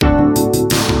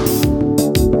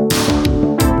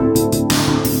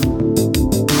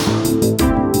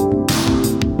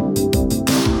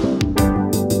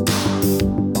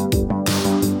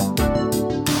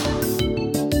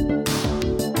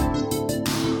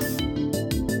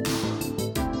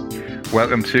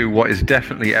Welcome to what is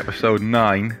definitely episode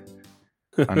 9.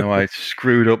 I know I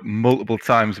screwed up multiple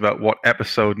times about what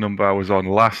episode number I was on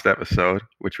last episode,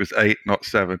 which was 8, not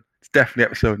 7. It's definitely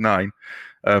episode 9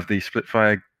 of the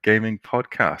Splitfire Gaming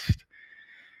podcast.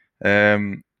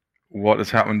 What has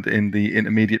happened in the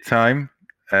intermediate time?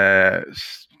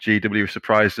 GW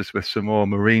surprised us with some more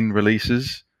Marine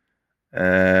releases.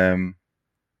 And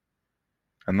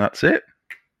that's it.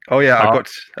 Oh yeah,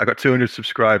 I got 200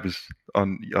 subscribers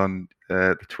on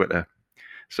the Twitter,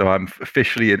 so I'm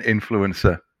officially an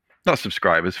influencer. Not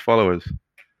subscribers, followers.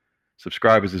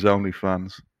 Subscribers is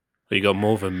OnlyFans. Well, you got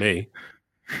more than me.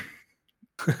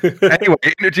 Anyway,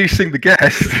 introducing the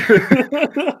guest.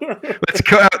 Let's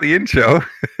cut out the intro.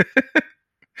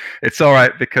 It's all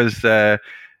right because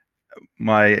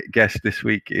my guest this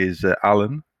week is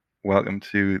Alan. Welcome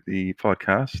to the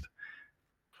podcast.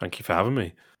 Thank you for having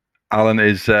me. Alan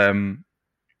is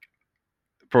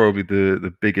probably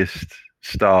the biggest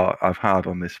star I've had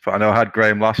on this. I know I had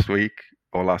Graham last week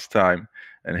or last time,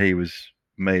 and he was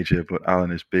major, but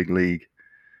Alan is big league.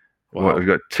 Wow. What, we've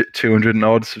got 200 and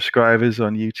odd subscribers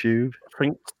on YouTube. I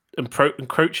think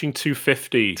encroaching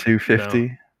 250.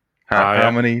 250.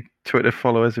 How many Twitter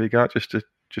followers have you got? Just to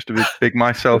big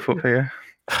myself up here.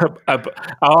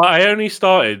 I only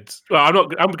started. Well,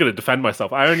 I'm going to defend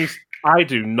myself. I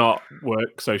do not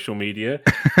work social media,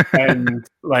 and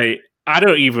like I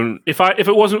don't even if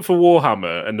it wasn't for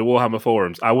Warhammer and the Warhammer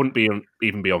forums, I wouldn't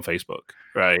even be on Facebook,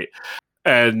 right?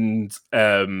 And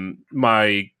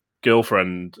my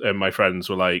girlfriend and my friends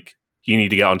were like, "You need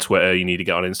to get on Twitter. You need to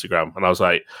get on Instagram." And I was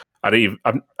like, I don't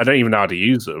even know how to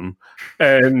use them.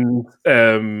 And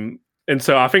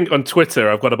so I think on Twitter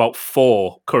I've got about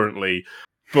 4 currently.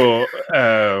 But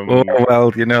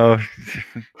well, you know,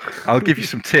 I'll give you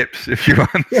some tips if you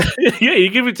want. Yeah, you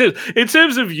give me tips. In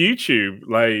terms of YouTube,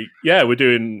 like, yeah, we're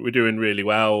doing really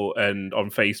well. And on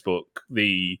Facebook,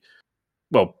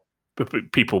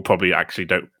 people probably actually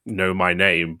don't know my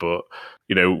name, but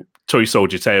you know, Toy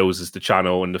Soldier Tales is the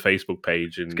channel and the Facebook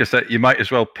page. And because you might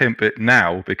as well pimp it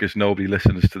now because nobody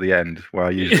listens to the end where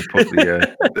I usually put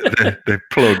the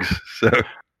plugs. So.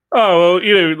 Oh, well,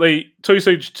 you know, like Toy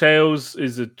Soldier Tales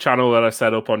is a channel that I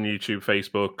set up on YouTube,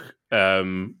 Facebook.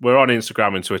 We're on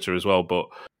Instagram and Twitter as well, but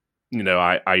you know,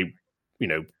 I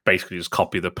basically just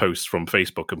copy the posts from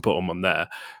Facebook and put them on there.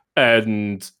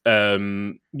 And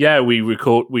yeah, we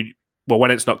record.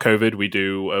 When it's not COVID, we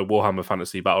do Warhammer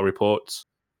Fantasy Battle Reports.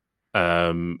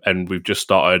 And we've just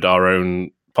started our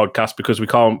own podcast because we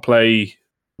can't play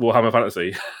Warhammer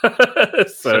Fantasy.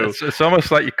 so it's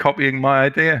almost like you're copying my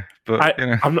idea, but you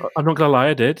know. I'm not gonna lie,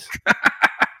 I did.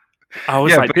 I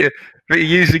was but you're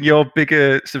using your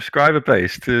bigger subscriber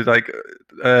base to like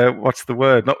what's the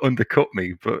word? Not undercut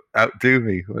me, but outdo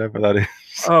me, whatever that is.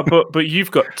 Oh, but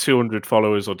you've got 200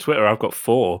 followers on Twitter. I've got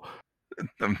 4.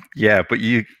 Yeah, but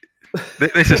you.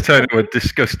 This has turned into a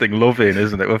disgusting love-in,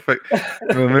 isn't it?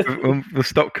 We'll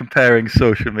stop comparing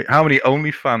social media. How many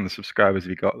OnlyFans subscribers have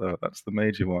you got, though? That's the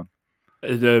major one.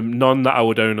 None that I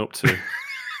would own up to.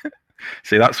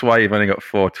 See, that's why you've only got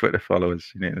 4 Twitter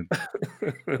followers. You need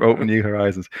to open new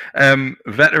horizons.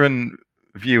 Veteran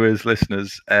viewers,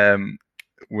 listeners,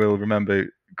 will remember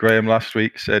Graham last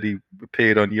week said he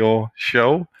appeared on your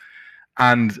show.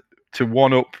 And to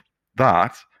one-up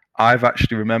that, I've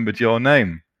actually remembered your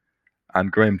name. And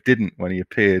Graham didn't when he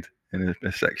appeared in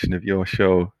a section of your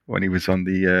show when he was on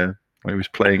when he was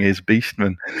playing his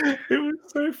Beastman. It was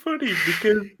so funny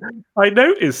because I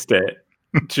noticed it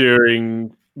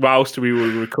whilst we were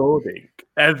recording,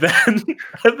 and then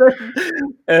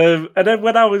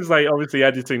when I was like obviously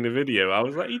editing the video, I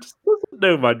was like, he just doesn't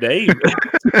know my name.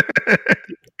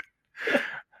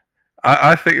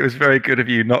 I think it was very good of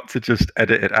you not to just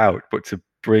edit it out, but to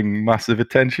bring massive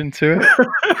attention to it.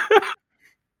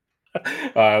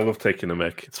 I love taking a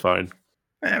mic. It's fine.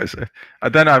 Yeah, it was,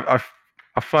 and then I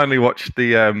finally watched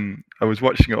I was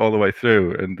watching it all the way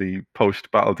through, and the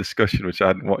post-battle discussion, which I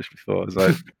hadn't watched before. I was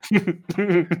like,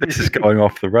 this is going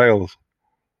off the rails.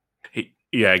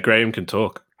 Graham can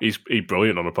talk. He's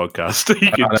brilliant on a podcast. He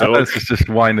can talk. Let's just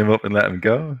wind him up and let him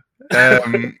go.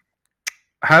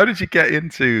 How did you get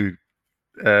into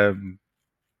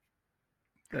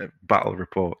battle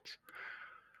reports?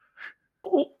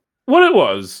 What it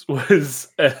was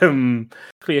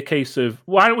a case of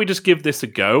why don't we just give this a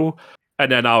go, and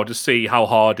then I'll just see how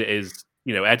hard it is,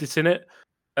 you know, editing it.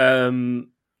 And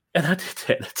I did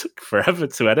it. It took forever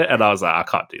to edit, and I was like, I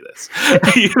can't do this.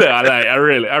 You know, I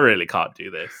really can't do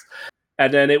this.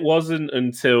 And then it wasn't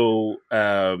until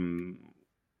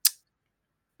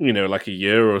you know, like a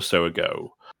year or so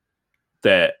ago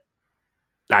that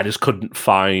I just couldn't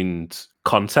find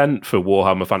content for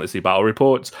Warhammer Fantasy Battle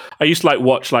Reports. I used to like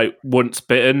watch like Once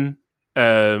Bitten,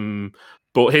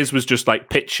 but his was just like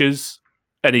pictures,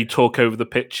 and he'd talk over the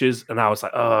pictures, and I was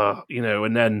like, oh,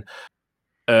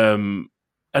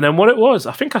 and then what it was,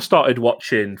 I think I started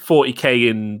watching 40K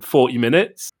in 40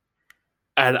 minutes.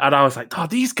 And I was like, oh,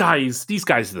 these guys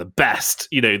are the best.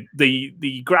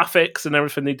 The graphics and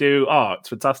everything they do, it's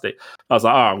fantastic. I was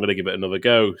like, I'm going to give it another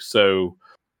go. So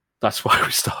that's why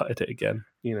we started it again.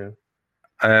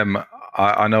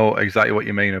 I know exactly what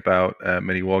you mean about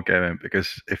mini wargaming,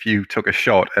 because if you took a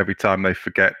shot every time they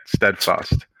forget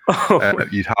steadfast,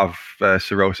 you'd have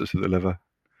cirrhosis of the liver.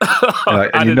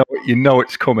 And you know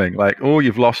it's coming. Like,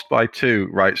 you've lost by 2,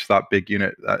 right? So that big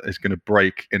unit that is going to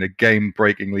break in a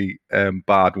game-breakingly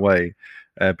bad way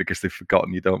because they've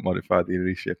forgotten you don't modify the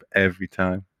elite ship every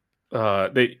time.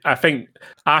 I think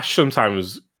Ash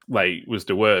sometimes was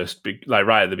the worst,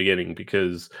 right at the beginning,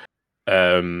 because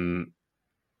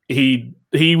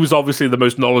he was obviously the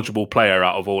most knowledgeable player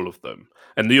out of all of them,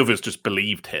 and the others just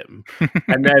believed him.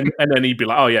 and then he'd be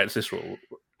like, "Oh yeah, it's this rule."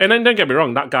 And then don't get me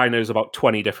wrong, that guy knows about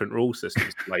 20 different rule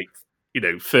systems,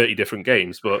 30 different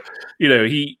games. But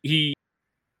he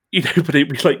but it'd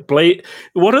be like Blade.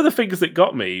 One of the things that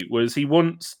got me was he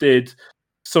once did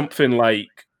something like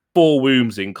 4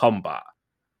 wounds in combat,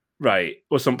 right,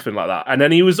 or something like that, and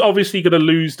then he was obviously going to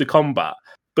lose the combat,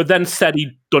 but then said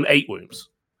he'd done 8 wounds.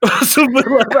 Something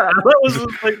like that. That was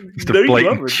just a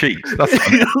blatant cheat. That's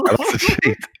a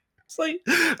cheat. It's like,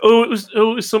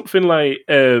 it was something like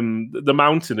the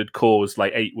mountain had caused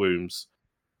like 8 wounds,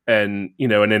 and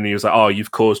and then he was like, "Oh,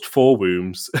 you've caused 4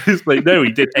 wounds." It's like, no,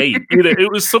 he did 8.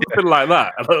 It was something like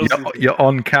that. You're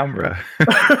on camera.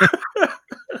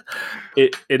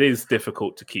 It is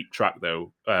difficult to keep track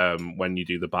though. When you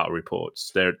do the battle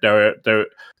reports, the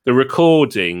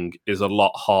recording is a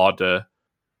lot harder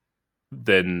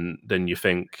than you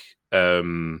think,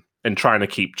 and trying to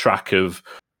keep track of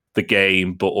the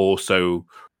game, but also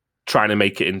trying to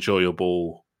make it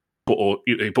enjoyable, but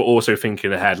also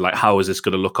thinking ahead, like, how is this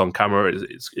going to look on camera?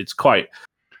 It's quite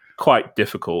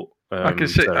difficult. I can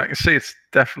see it's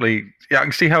definitely, I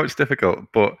can see how it's difficult,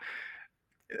 but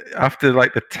after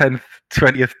like the 10th,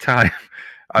 20th time,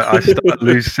 I start to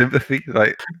lose sympathy.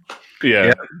 Like,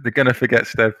 yeah, they're gonna forget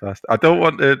steadfast. I don't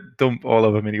want to dump all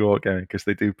over mini wargaming because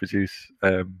they do produce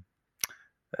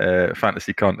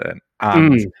fantasy content,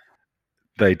 and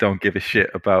they don't give a shit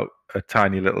about a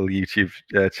tiny little YouTube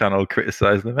channel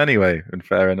criticizing them anyway. And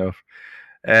fair enough.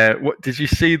 What did you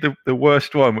see the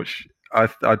worst one, which I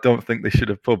don't think they should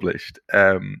have published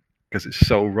because it's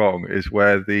so wrong? Is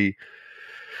where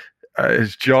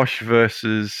is Josh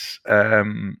versus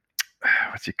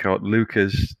what's he called,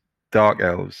 Lucas Dark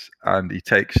Elves, and he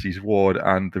takes his ward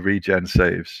and the regen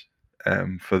saves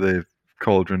for the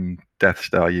Cauldron Death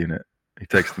Star unit. He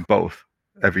takes them both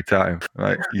every time.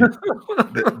 Like,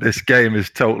 this game is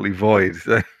totally void.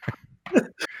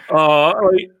 I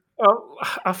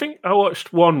think I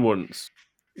watched one once.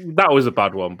 That was a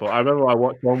bad one, but I remember I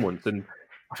watched one once, and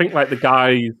I think like the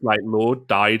guy's like Lord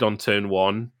died on turn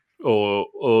 1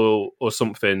 or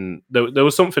something. There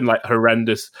was something like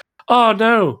horrendous. Oh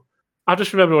no, I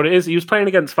just remember what it is. He was playing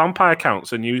against vampire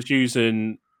counts, and he was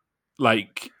using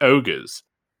like ogres.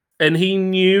 And he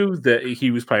knew that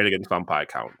he was playing against vampire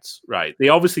counts, right? They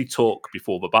obviously talk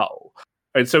before the battle.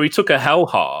 And so he took a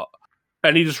Hellheart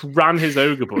and he just ran his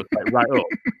ogre bud right up,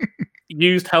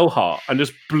 used Hellheart, and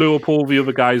just blew up all the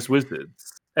other guys'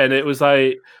 wizards. And it was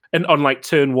like, and on like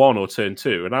turn 1 or turn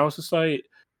 2. And I was just like,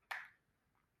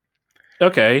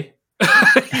 okay.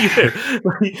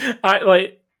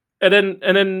 And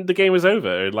then the game was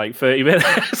over in like 30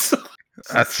 minutes.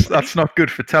 That's not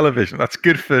good for television. That's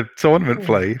good for tournament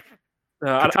play.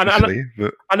 I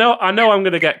know I'm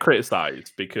going to get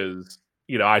criticized because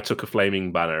I took a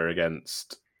flaming banner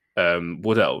against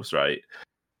Wood Elves, right?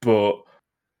 But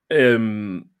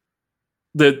the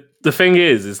thing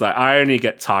is like I only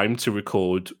get time to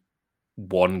record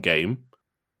one game,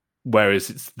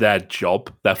 whereas it's their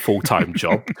job, their full-time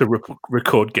job to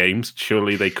record games.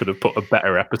 Surely they could have put a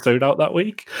better episode out that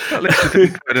week. At least you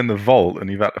didn't put it in the vault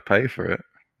and you've had to pay for it.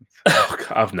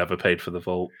 I've never paid for the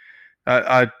vault.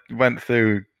 I went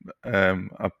through,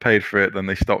 I paid for it, then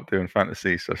they stopped doing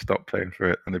fantasy, so I stopped paying for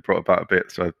it, and they brought it back a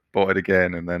bit, so I bought it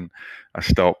again, and then I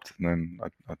stopped, and then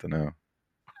I don't know.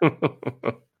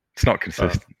 It's not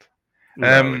consistent.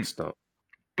 No, it's not.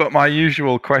 But my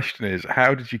usual question is,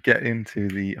 how did you get into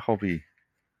the hobby?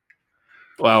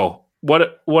 Well, what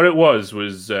it was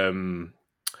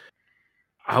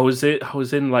I was like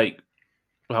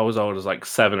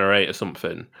 7 or 8 or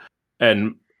something,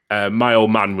 and my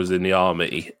old man was in the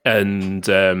army, and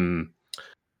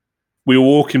we were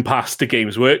walking past the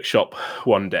Games Workshop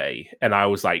one day, and I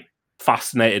was like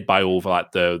fascinated by all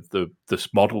the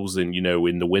models in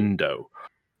in the window,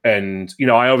 and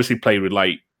I obviously played with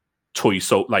like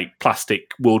like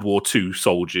plastic World War II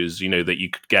soldiers, that you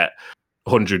could get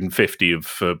 150 of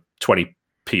for 20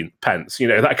 pence,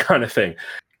 that kind of thing.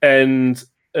 And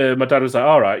my dad was like,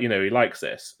 all right, he likes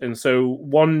this. And so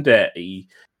one day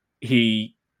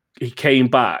he came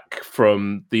back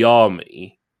from the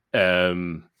army,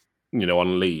 on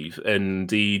leave,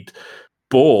 and he'd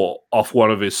bought off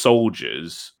one of his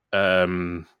soldiers,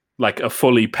 like a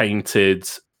fully painted,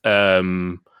 I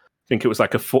think it was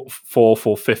like a fourth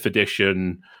or fifth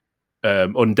edition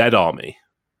Undead Army.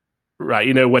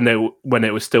 Right, when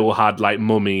it was still had like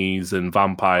mummies and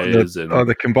vampires and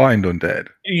the combined undead.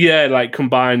 Yeah, like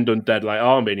combined undead like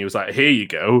army, and he was like, "Here you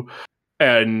go,"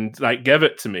 and like gave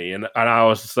it to me, and I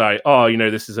was just like, "Oh,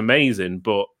 this is amazing,"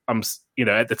 but I'm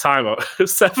at the time I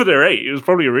was 7 or 8. It was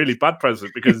probably a really bad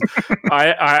present because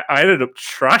I ended up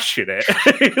trashing it,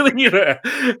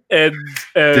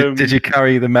 and did you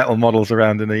carry the metal models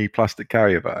around in a plastic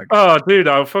carrier bag? Oh, dude,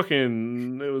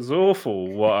 it was awful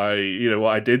what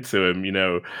I did to him.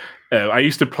 I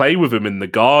used to play with him in the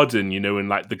garden, in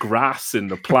like the grass and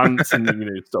the plants and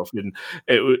stuff, and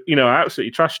I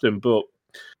absolutely trashed him. But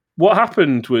what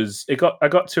happened was I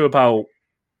got to about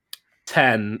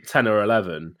 10 or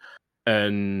 11,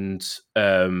 and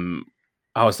I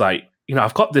was like,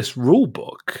 I've got this rule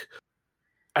book.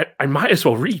 I might as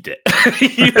well read it.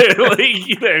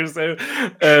 So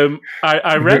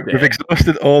I read it. We've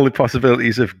exhausted all the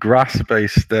possibilities of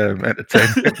grass-based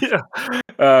entertainment.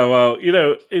 Well,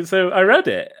 so I read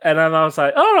it, and then I was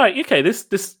like, all right, okay, this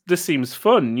seems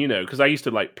fun, because I used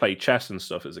to like play chess and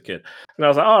stuff as a kid, and I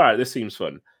was like, all right, this seems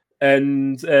fun.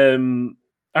 And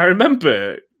I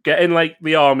remember getting like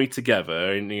the army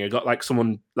together, and got like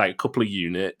someone, like a couple of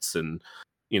units, and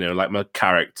like my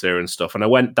character and stuff. And I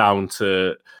went down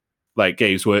to like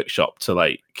Games Workshop to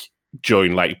like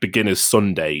join like beginners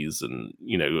Sundays and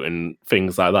and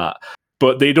things like that.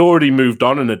 But they'd already moved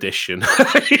on an edition by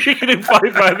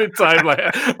the time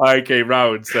like I came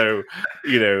round. So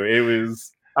it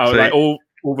was like all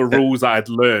the rules that I'd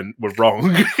learned were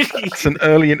wrong. It's an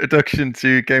early introduction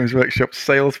to Games Workshop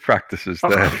sales practices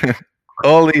there.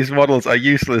 All these models are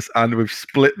useless, and we've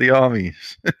split the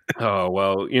armies. Oh,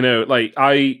 well, like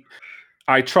I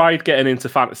tried getting into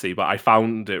fantasy, but I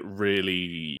found it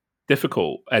really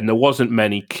difficult, and there wasn't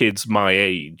many kids my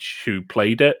age who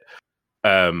played it.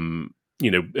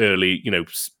 Early,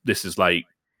 this is like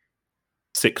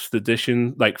 6th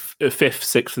edition, like 5th,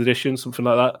 6th edition, something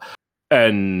like that.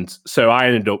 And so I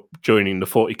ended up joining the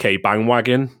 40k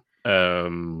bandwagon,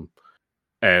 and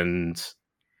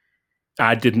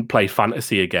I didn't play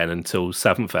fantasy again until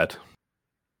 7th ed.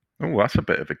 Oh, that's a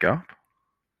bit of a gap.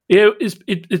 Yeah, it's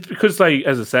because, like,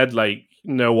 as I said, like,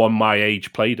 no one my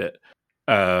age played it.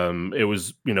 It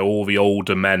was, all the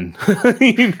older men, who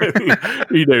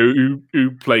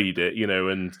played it,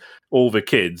 and all the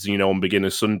kids, on beginner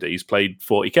Sundays played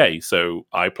 40k. So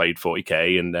I played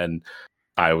 40k, and then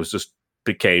I just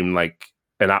became like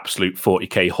an absolute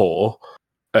 40k whore.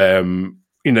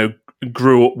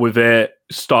 Grew up with it.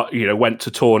 Went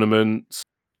to tournaments.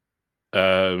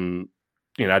 I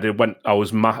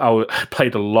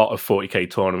played a lot of 40k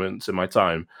tournaments in my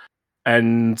time,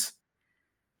 and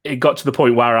it got to the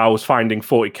point where I was finding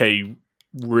 40k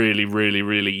really, really,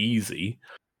 really easy.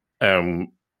 And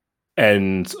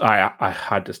I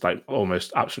had this like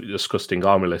almost absolutely disgusting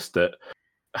army list that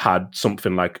had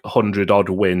something like 100 odd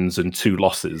wins and 2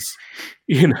 losses,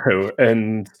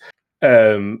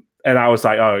 and I was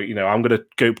like, oh, I'm going to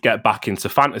go get back into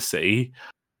fantasy,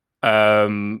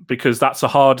 because that's a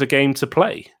harder game to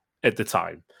play at the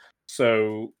time.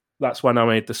 So that's when I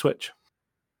made the switch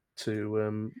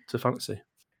to fantasy.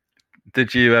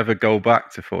 Did you ever go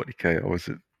back to 40k, or was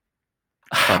it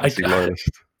fantasy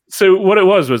loyalist? So what it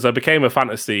was I became a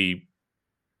fantasy.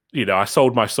 I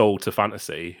sold my soul to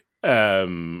fantasy.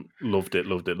 Loved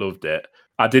it.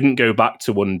 I didn't go back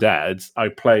to Undead. I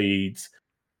played.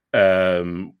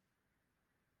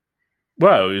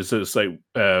 Well, it was just like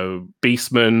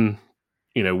Beastmen,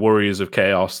 Warriors of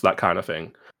Chaos, that kind of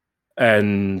thing.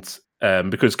 And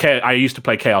because I used to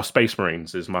play Chaos Space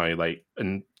Marines as my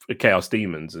and Chaos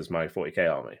Demons as my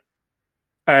 40k army.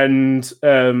 And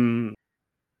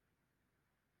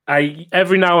I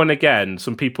every now and again,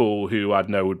 some people who I'd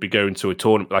know would be going to a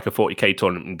tournament, like a 40k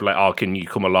tournament, and be like, "Oh, can you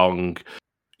come along?"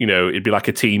 It'd be like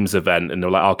a teams event, and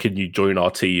they're like, "Oh, can you join our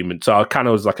team?" And so I kind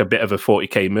of was like a bit of a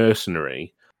 40k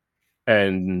mercenary.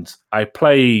 and I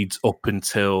played up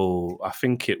until I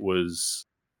think it was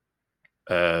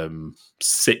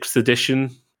 6th edition,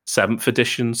 7th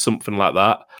edition, something like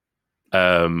that.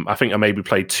 I think I maybe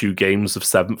played 2 games of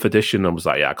 7th edition and was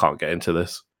like, yeah, I can't get into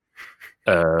this.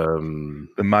 The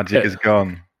magic is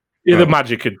gone. Yeah, the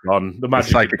magic had gone. The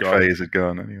magic psychic had gone. phase had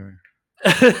gone anyway.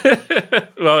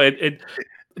 Well,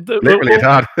 literally it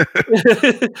had.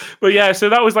 But yeah, so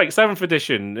that was like 7th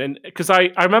edition, and because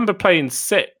I remember playing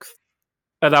 6th,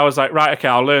 and I was like, right, okay,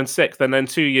 I'll learn 6th, and then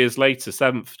 2 years later,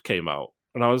 7th came out,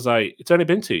 and I was like, it's only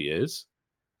been 2 years.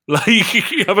 Like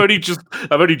I've only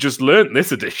just learned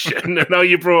this edition, and now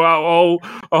you brought out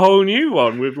a whole new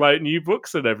one with like new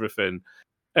books and everything.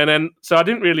 And then so I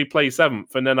didn't really play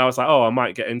 7th, and then I was like, oh, I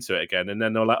might get into it again. And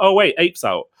then they were like, oh wait, 8th's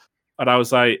out, and I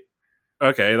was like,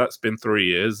 okay, that's been 3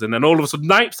 years. And then all of a sudden,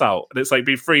 9th's out, and it's like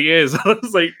been 3 years. I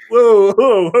was like,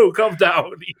 whoa, calm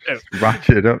down. You know?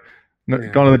 Ratchet up.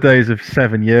 Gone are the days of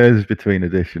 7 years between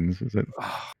editions. Was it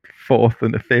 4th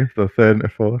and the 5th, or 3rd and the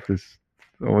 4th? Is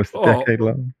almost a decade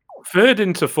long. 3rd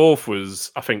into 4th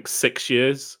was, I think, 6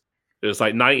 years. It was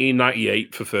like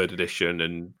 1998 for 3rd edition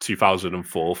and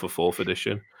 2004 for 4th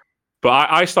edition. But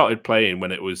I started playing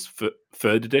when it was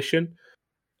 3rd edition,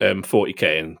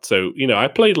 40k. And so, you know, I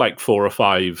played like 4 or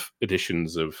 5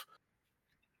 editions of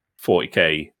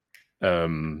 40k.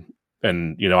 And,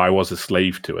 you know, I was a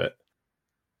slave to it.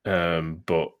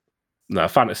 But no,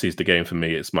 fantasy is the game for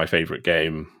me. It's my favorite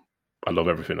game. I love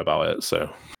everything about it.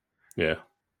 So, yeah.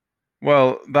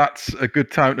 Well, that's a good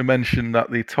time to mention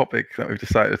that the topic that we've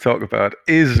decided to talk about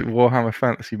is Warhammer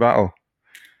Fantasy Battle.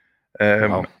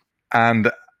 Wow.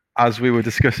 And as we were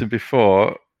discussing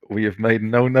before, we have made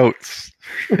no notes.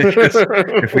 Because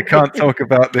if we can't talk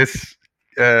about this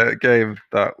game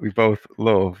that we both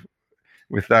love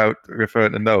without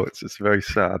referring to notes, it's very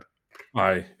sad.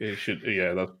 It should,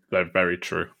 yeah, that's very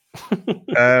true.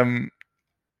 I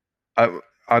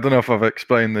don't know if I've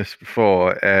explained this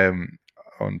before.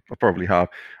 I probably have.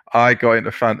 I got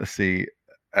into fantasy.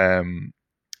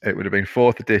 It would have been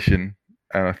 4th edition,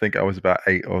 and I think I was about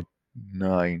 8 or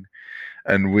 9.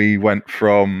 And we went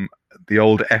from the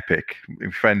old Epic.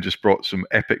 My friend just brought some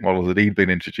Epic models that he'd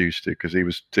been introduced to because he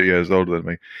was 2 years older than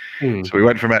me. So we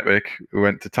went from Epic. We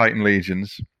went to Titan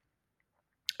Legions,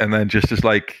 and then just as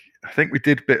like, I think we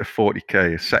did a bit of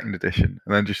 40k, a 2nd edition,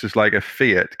 and then just as like a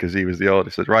fiat because he was the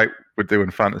oldest. Said, right, we're doing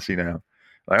fantasy now.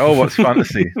 Like, oh, what's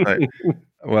fantasy? Like,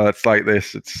 well, it's like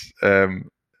this. It's and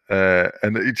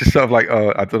it's just sort of like,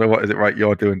 oh, I don't know what is it. Right,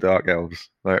 you're doing Dark Elves.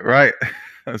 Like, right.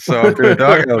 So I'm doing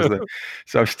Dark Elves then.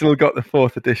 So I've still got the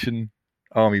 4th edition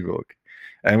army book,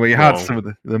 and we had some of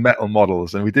the metal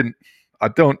models, and we didn't. I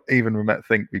don't even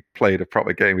think we played a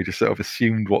proper game. We just sort of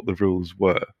assumed what the rules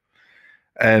were,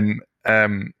 and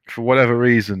for whatever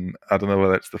reason, I don't know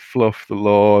whether it's the fluff, the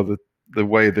lore, the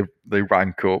way they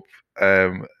rank up.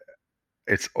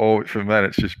 It's all from then.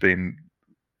 It's just been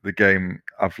the game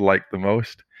I've liked the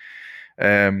most,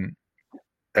 and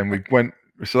we went.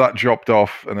 So that dropped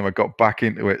off, and then we got back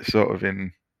into it sort of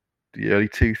in the early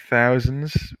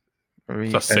 2000s.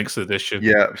 That's 6th edition.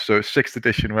 Yeah, so 6th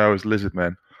edition where I was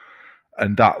Lizardmen,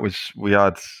 and that was, we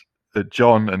had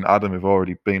John and Adam have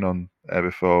already been on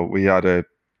before. We had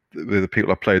the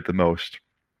people I played the most,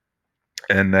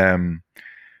 and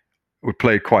we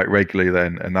played quite regularly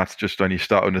then, and that's just when you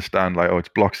start to understand, like, oh, it's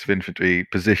blocks of infantry,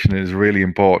 positioning is really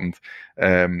important.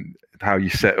 How you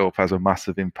set up has a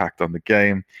massive impact on the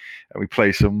game, and we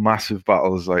played some massive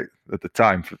battles like at the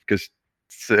time because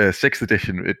 6th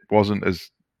edition, it wasn't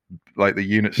as like the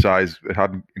unit size, it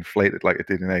hadn't inflated like it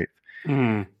did in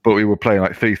 8th. But we were playing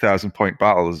like 3,000 point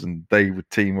battles, and they would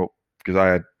team up because I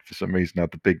had, for some reason,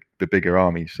 had the bigger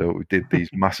army, so we did these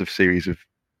massive series of.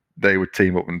 They would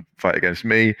team up and fight against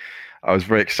me. I was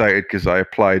very excited because I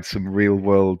applied some real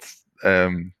world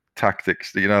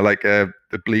tactics, you know, like the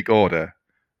Bleak Order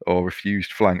or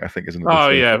Refused Flank, I think is another. Oh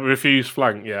yeah, Refused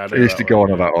Flank. Yeah, I used to go on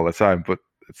about all the time, but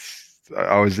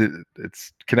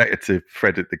it's connected to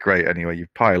Frederick the Great anyway. You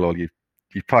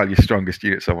pile your strongest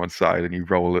units on one side and you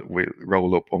roll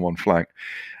up on one flank.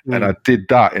 And I did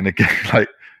that in a game. Like,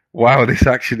 wow, this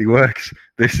actually works.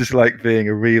 This is like being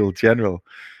a real general.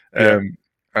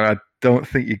 And I don't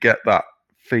think you get that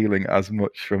feeling as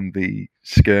much from the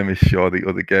Skirmish or the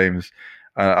other games.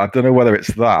 I don't know whether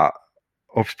it's that,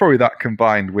 or it's probably that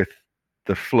combined with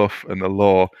the fluff and the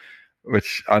lore,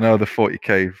 which I know the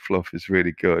 40k fluff is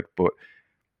really good, but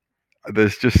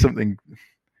there's just something.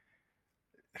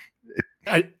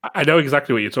 I know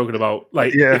exactly what you're talking about.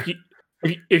 Like,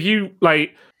 if you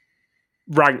like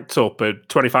ranked up a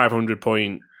 2,500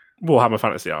 point Warhammer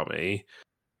Fantasy army,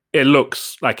 it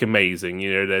looks like amazing.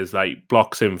 You know, there's like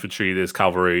blocks infantry, there's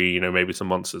cavalry, you know, maybe some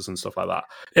monsters and stuff like that.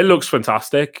 It looks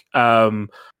fantastic.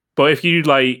 But if you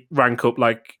like rank up,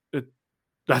 like,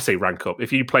 I say rank up,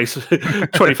 if you place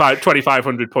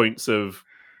 2,500 points of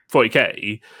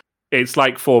 40k, it's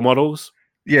like 4 models.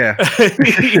 Yeah.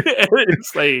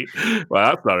 It's like,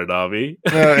 well, that's not an army.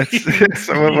 No, it's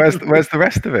where's the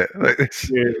rest of it? Like,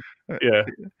 yeah,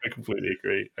 I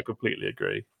completely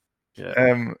agree.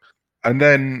 Yeah. And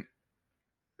then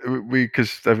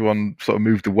because everyone sort of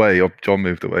moved away, or John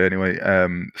moved away anyway.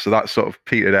 So that sort of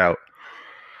petered out,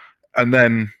 and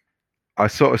then I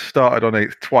sort of started on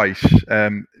 8th twice.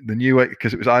 The new 8th,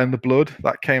 because it was Iron the Blood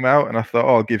that came out, and I thought,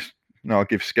 I'll give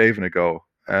Skaven a go.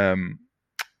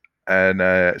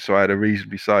 So I had a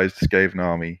reasonably sized Skaven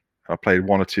army. I played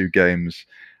 1 or 2 games,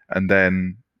 and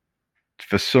then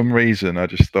for some reason I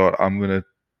just thought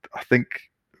I think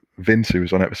Vince, who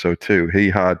was on episode 2, he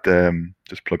had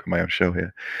just plugging my own show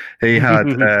here. He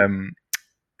had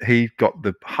he got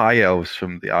the high elves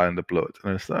from the Iron the Blood,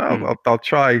 and I thought, I'll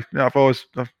try. You know, I've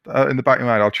in the back of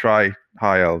my mind, I'll try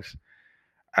high elves,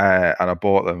 and I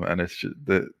bought them, and it's just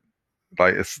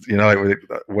it's, you know, like,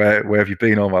 where have you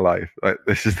been all my life? Like,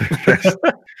 this is the best.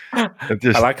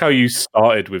 I like how you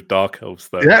started with Dark Elves,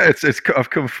 though. Yeah, I've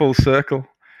come full circle,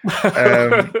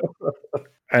 and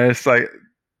it's like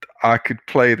I could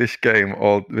play this game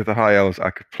all with the high elves. I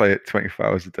could play it 24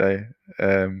 hours a day,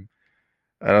 and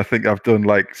I think I've done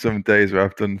like some days where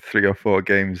I've done 3 or 4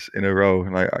 games in a row,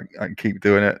 and I can keep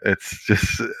doing it. It's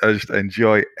just I just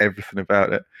enjoy everything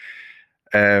about it.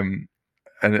 And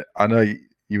I know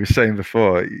you were saying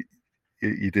before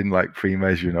you didn't like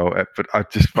pre-measure, you know, but I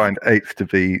just find 8th to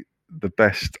be the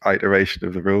best iteration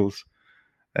of the rules.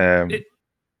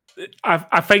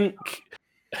 I think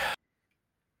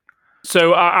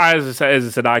so. As I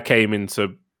said, I came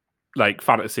into like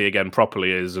fantasy again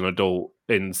properly as an adult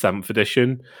in 7th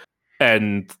edition,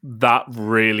 and that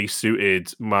really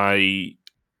suited my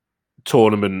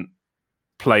tournament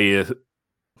player,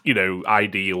 you know,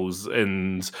 ideals,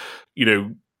 and, you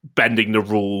know, bending the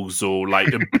rules or like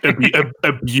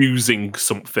abusing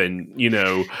something, you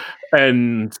know.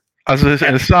 And as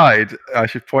an aside, I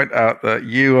should point out that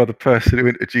you are the person who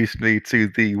introduced me to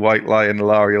the White Lion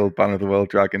Lariel Banner of the World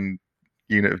Dragon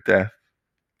unit of death.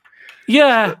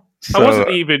 Yeah, so, I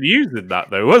wasn't even using that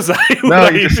though, was I? No,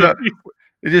 you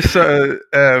just sort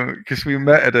of because we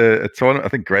met at a tournament. I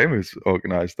think Graham was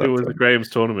organised that. It was Graham's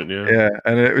tournament, yeah. Yeah,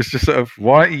 and it was just sort of,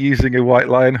 why are you using a White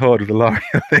Lion horde with a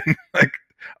Lariel thing? Like,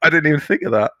 I didn't even think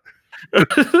of that.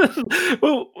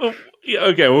 well, yeah,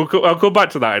 okay, I'll come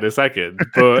back to that in a second.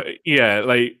 But yeah,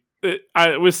 like,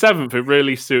 I was 7th. It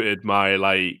really suited my,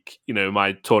 like, you know,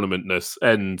 my tournamentness,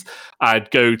 and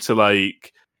I'd go to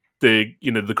like the,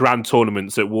 you know, the grand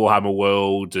tournaments at Warhammer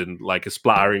World and like a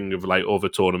splattering of like other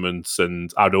tournaments,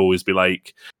 and I'd always be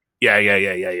like, yeah.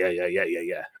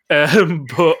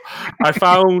 But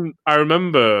I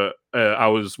remember I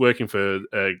was working for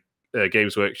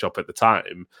Games Workshop at the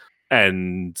time,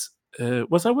 and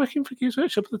was I working for Games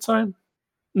Workshop at the time?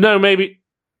 No, maybe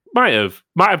might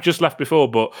have just left before.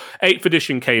 But 8th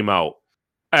edition came out,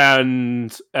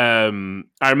 and I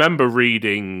remember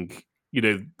reading, you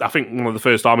know, I think one of the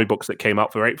first army books that came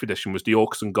out for 8th edition was the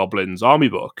Orcs and Goblins army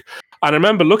book, and I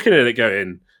remember looking at it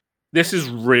going, this is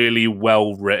really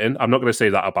well written. I'm not going to say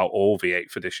that about all the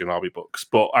 8th edition army books,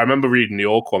 but I remember reading the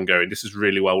Orc one going, this is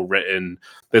really well written.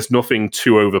 There's nothing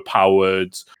too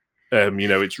overpowered. You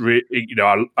know, it's really, you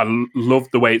know, I love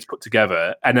the way it's put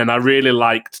together, and then I really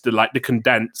liked the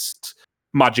condensed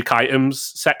magic items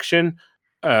section.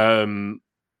 And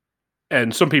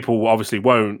some people obviously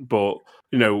won't, but,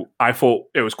 you know, I thought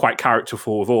it was quite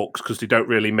characterful of orcs because they don't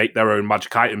really make their own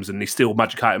magic items, and they steal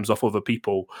magic items off other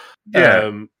people. Yeah.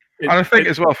 And I think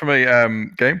as well, for me,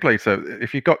 gameplay. So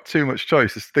if you've got too much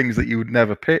choice, there's things that you would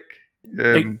never pick.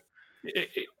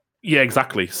 Yeah,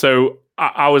 exactly. So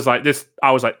I was like this.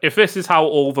 I was like, if this is how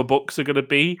all the books are going to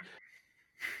be,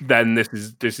 then this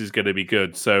is going to be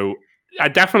good. So I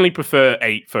definitely prefer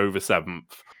 8th over 7th.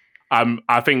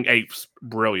 I think 8th's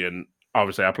brilliant.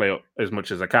 Obviously, I play it as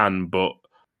much as I can, but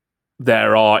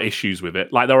there are issues with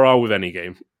it, like there are with any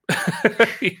game.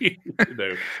 You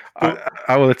know,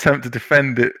 I will attempt to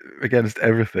defend it against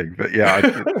everything, but yeah.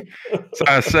 So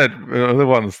I said, other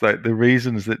ones, like the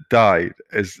reasons it died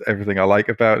is everything I like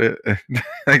about it.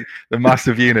 Like the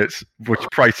massive units, which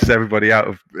prices everybody out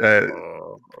of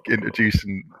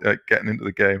introducing, getting into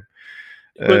the game.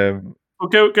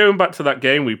 Going back to that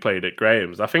game we played at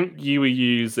Graham's, I think you were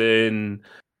using,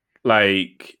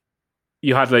 like,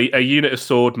 you had a unit of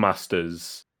sword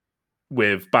masters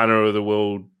with Banner of the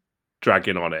World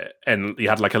dragon on it, and you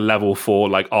had like a level 4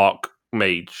 like arc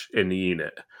mage in the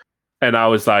unit, and I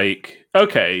was like,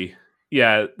 okay,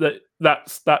 yeah,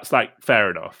 that's like fair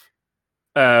enough.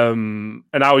 And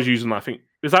I was using, I think,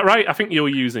 is that right? I think you were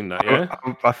using that, yeah.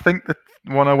 I think the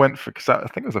one I went for, because I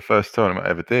think it was the first tournament I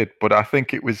ever did, but I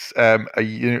think it was a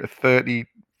unit of 30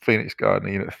 Phoenix Guard and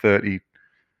a unit of 30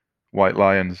 White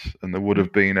Lions, and there would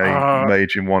have been a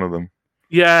mage in one of them.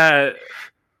 Yeah.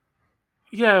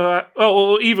 Yeah,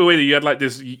 well, either way, you had like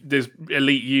this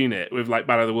elite unit with like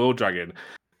Banner of the World Dragon,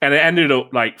 and it ended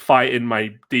up like fighting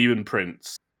my Demon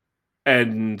Prince,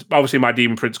 and obviously my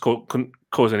Demon Prince couldn't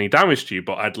cause any damage to you,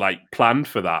 but I'd like planned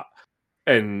for that,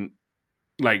 and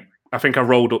like I think I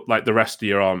rolled up like the rest of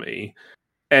your army,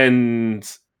 and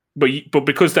but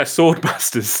because they're sword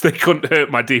masters, they couldn't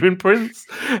hurt my Demon Prince,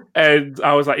 and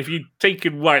I was like, if you'd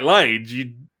taken White Lions,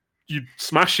 you'd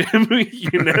smash him,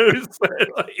 you know. So,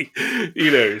 like, you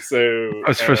know, so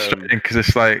it's frustrating because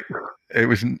it's like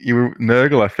you were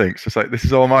Nurgle, I think. So it's like this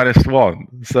is all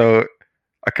 -1, so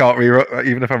I can't reroll.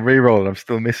 Even if I'm rerolling, I'm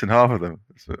still missing half of them.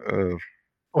 So,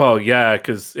 well, yeah,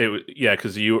 because I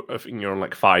think you're on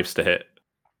like 5s to hit,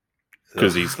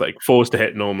 because he's like 4s to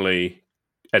hit normally,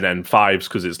 and then 5s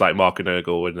because it's like Mark and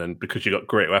Nurgle, and then because you got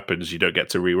great weapons, you don't get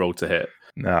to reroll to hit.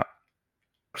 No.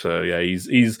 So yeah,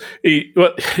 he's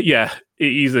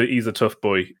a tough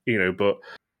boy, you know. But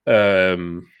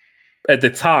at the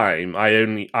time, I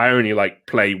only like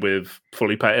play with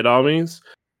fully petted armies,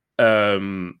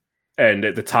 and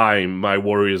at the time, my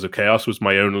Warriors of Chaos was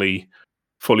my only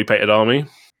fully petted army.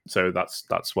 So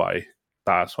that's why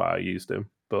I used him.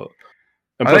 But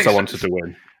plus, I wanted to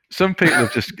win. Some people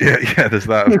have just there's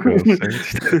that, of course.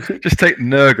 just take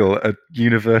Nurgle at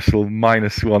universal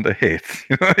 -1 to hit.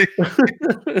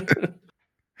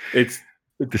 It's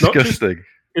disgusting.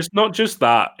 It's not just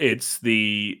that; it's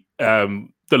the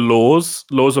laws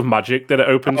of magic that it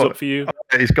opens up for you.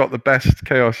 He's got the best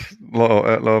chaos law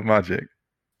of magic,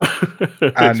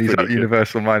 and he's got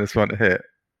universal -1 to hit.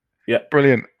 Yeah,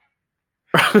 brilliant.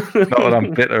 Not that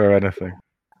I'm bitter or anything.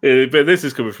 But this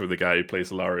is coming from the guy who plays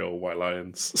Alarielle White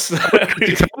Lions. So.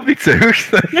 You told me to.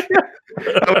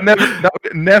 That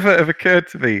would never have occurred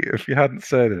to me if you hadn't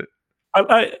said it.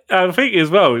 I think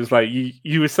as well, it's like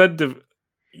you were said to,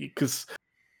 because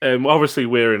obviously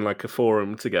we're in like a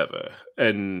forum together,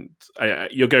 and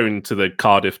you're going to the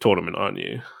Cardiff tournament, aren't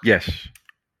you? Yes.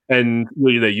 And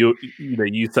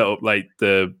you set up like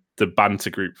the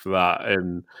banter group for that,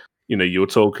 and you were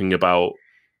talking about,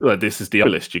 like, this is the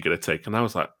army list you're going to take. And I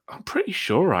was like, I'm pretty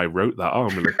sure I wrote that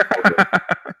army list.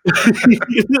 I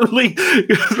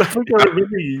think I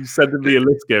remember you sending me a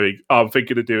list going, I'm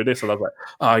thinking of doing this. And I was like,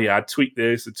 oh, yeah, I'd tweak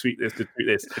this and tweak this and tweak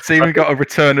this. It's even got a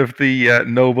return of the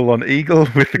Noble on Eagle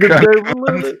with the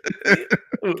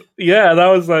crown. Yeah, and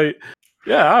I was like,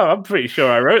 yeah, I'm pretty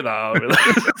sure I wrote that army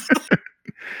list.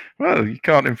 Well, you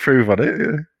can't improve on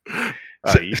it.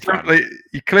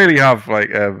 You clearly have, like...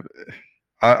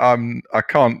 I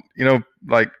can't,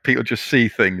 like, people just see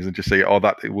things and just say, oh,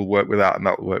 that it will work with that, and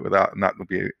that will work with that, and that will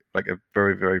be like a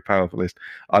very, very powerful list.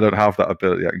 I don't have that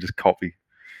ability. I can just copy.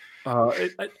 I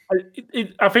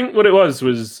think what it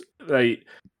was like,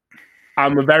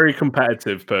 I'm a very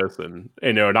competitive person,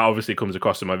 and that obviously comes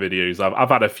across in my videos. I've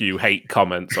had a few hate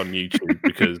comments on YouTube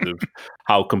because of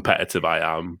how competitive I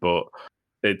am, but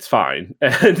it's fine.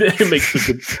 And it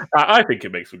makes I think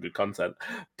it makes some good content.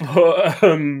 But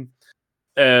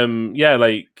yeah,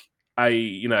 like I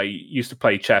used to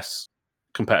play chess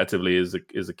competitively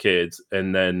as a kid,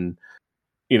 and then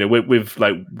with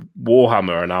like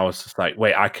Warhammer, and I was just like,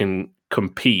 wait, I can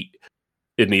compete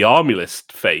in the army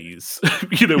list phase.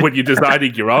 When you're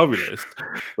designing your army list,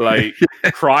 like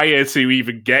prior to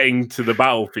even getting to the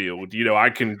battlefield, I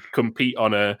can compete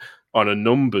on a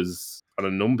numbers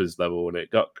level, and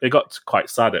it got quite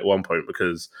sad at one point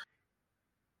because.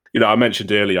 I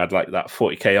mentioned earlier I'd like that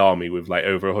 40k army with like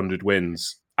over 100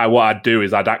 wins. What I'd do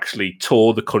is I'd actually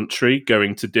tour the country,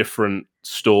 going to different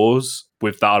stores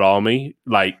with that army,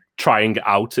 like trying it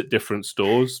out at different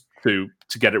stores to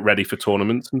get it ready for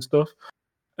tournaments and stuff.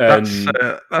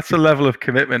 That's a level of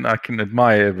commitment I can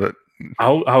admire, but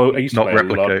I used to not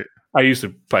replicate. I used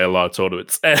to play a lot of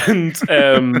tournaments,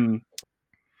 and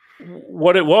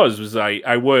what it was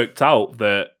I worked out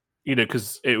that.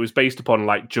 Because it was based upon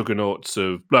like juggernauts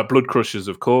of like Blood Crushers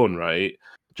of Khorne, right?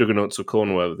 Juggernauts of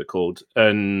Khorne, whatever they're called.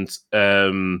 And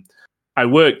I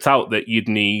worked out that you'd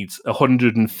need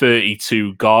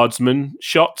 132 guardsman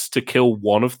shots to kill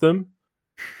one of them.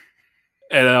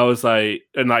 And I was like,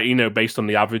 based on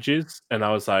the averages, and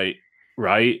I was like,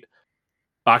 right,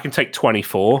 I can take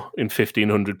 24 in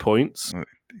 1,500 points.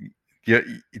 Do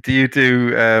you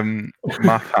do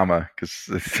Math Hammer?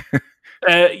 Because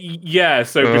Yeah.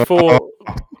 So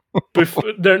before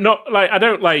they're not like I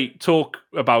don't like talk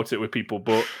about it with people,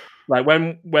 but like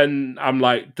when I'm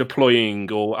like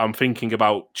deploying or I'm thinking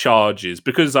about charges,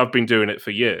 because I've been doing it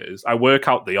for years, I work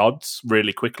out the odds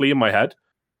really quickly in my head.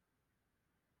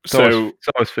 So it's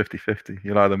always 50-50.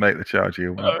 You'll either make the charge or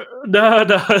you won't. no,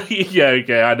 yeah,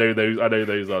 okay, I know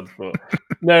those odds, but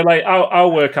no, like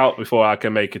I'll work out before I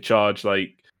can make a charge,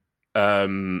 like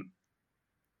what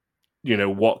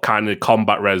kind of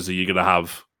combat res are you gonna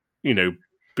have,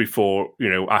 before,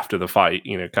 after the fight,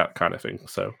 kind of thing.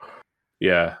 So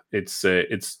yeah, it's a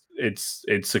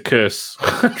curse.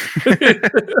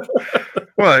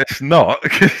 Well, it's not,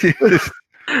 because you just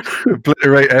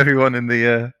obliterate everyone in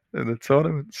the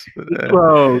tournaments. But,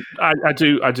 Well, I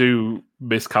do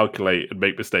miscalculate and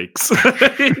make mistakes.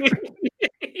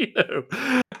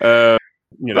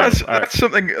 that's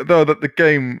something though that the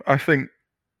game, I think,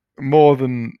 more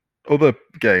than other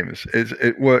games, is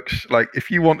it works. Like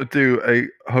if you want to do a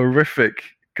horrific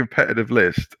competitive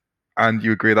list and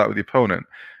you agree that with the opponent,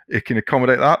 it can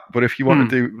accommodate that. But if you want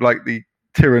to do like the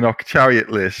Tyrannok chariot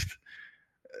list,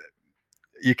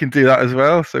 you can do that as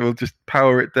well. So we'll just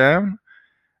power it down.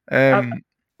 I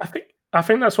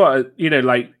think that's what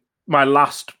like my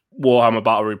last Warhammer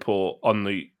Battle Report on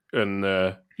the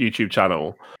YouTube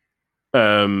channel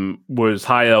was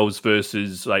High Elves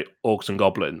versus like Orcs and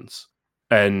Goblins,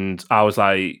 and I was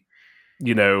like,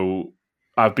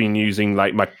 I've been using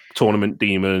like my tournament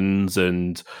demons,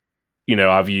 and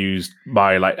I've used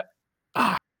my like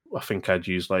I think I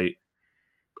used like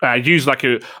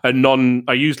a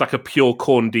pure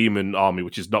Khorne demon army,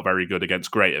 which is not very good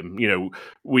against Graham.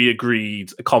 We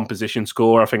agreed a composition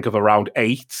score, I think, of around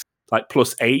 8, like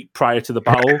 +8 prior to the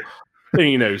battle.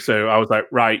 So I was like,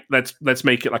 right, let's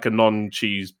make it like a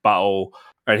non-cheese battle.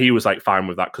 And he was like fine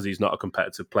with that because he's not a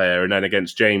competitive player. And then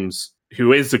against James,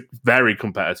 who is a very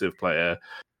competitive player,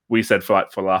 we said for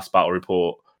the last battle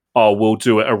report, we'll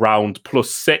do it around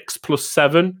 +6,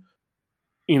 +7.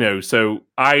 So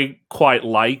I quite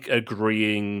like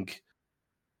agreeing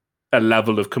a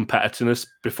level of competitiveness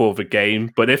before the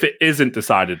game. But if it isn't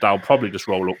decided, I'll probably just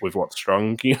roll up with what's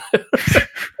strong.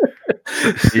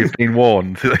 You've been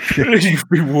warned. You've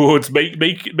been warned.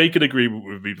 Make an agreement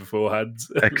with me beforehand.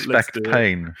 Expect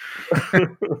pain. A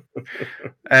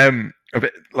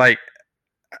bit, like,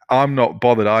 I'm not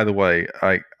bothered either way.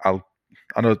 I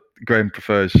know Graham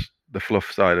prefers the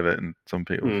fluff side of it, and some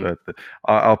people prefer it.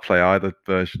 I'll play either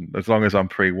version as long as I'm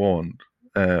pre-warned,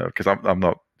 because I'm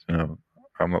not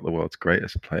I'm not the world's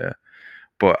greatest player,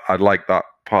 but I like that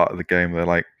part of the game where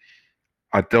like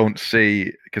I don't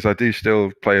see, because I do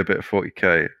still play a bit of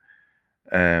 40k,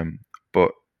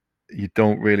 but you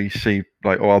don't really see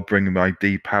like, I'll bring my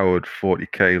depowered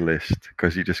 40k list,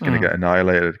 because you're just going to get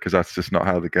annihilated, because that's just not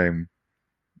how the game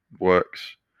works.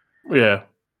 Yeah.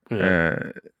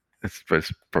 It's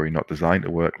probably not designed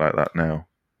to work like that now.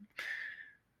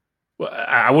 Well,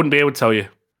 I wouldn't be able to tell you.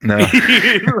 No.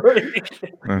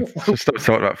 So stop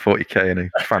talking about 40k in a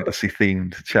fantasy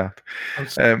themed chat.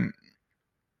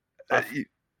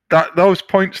 Those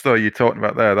points though you're talking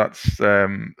about there, that's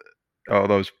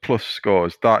those plus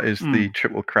scores, that is the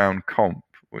Triple Crown comp,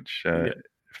 which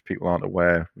if people aren't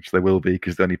aware, which they will be,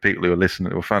 because the only people who are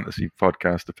listening to a fantasy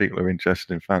podcast are people who are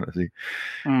interested in fantasy.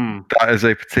 That is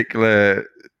a particular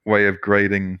way of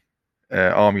grading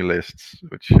army lists,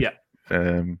 which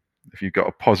if you've got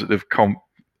a positive comp,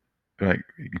 like,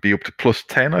 you can be up to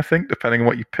 +10, I think, depending on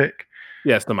what you pick.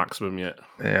 Yeah, it's the maximum, yeah.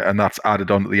 And that's added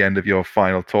on at the end of your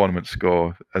final tournament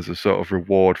score as a sort of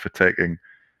reward for taking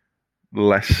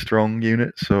less strong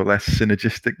units or less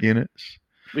synergistic units.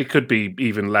 It could be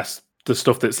even less the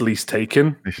stuff that's least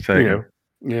taken.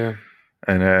 Yeah.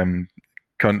 And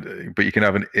but you can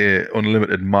have an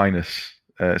unlimited minus.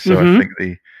 So I think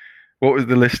what was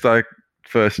the list I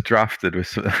first drafted was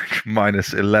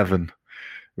 -11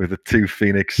 with a 2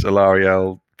 Phoenix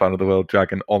Alariel Ban of the World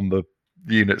Dragon on the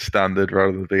unit standard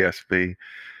rather than BSB.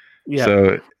 Yeah.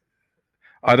 So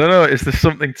I don't know, is there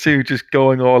something to just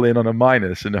going all in on a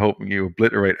minus and hoping you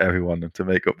obliterate everyone to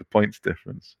make up the points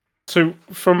difference? So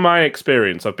from my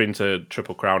experience, I've been to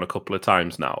Triple Crown a couple of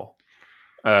times now.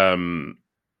 And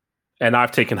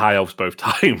I've taken High Elves both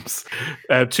times.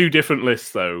 2 different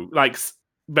lists though, like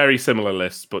very similar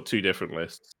lists, but 2 different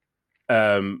lists.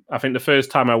 I think the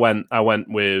first time I went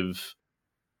with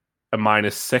a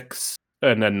 -6,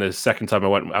 and then the second time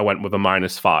I went with a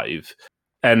 -5.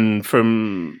 And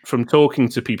from talking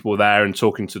to people there and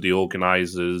talking to the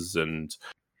organizers and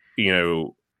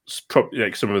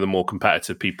like some of the more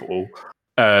competitive people,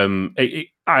 it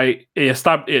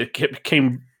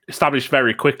became established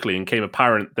very quickly and became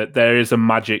apparent that there is a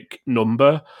magic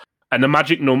number, and the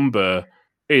magic number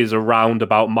is around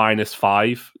about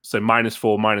 -5, so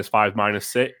 -4, -5,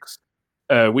 -6,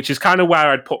 which is kind of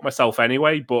where I'd put myself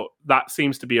anyway. But that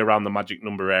seems to be around the magic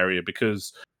number area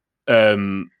because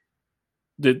the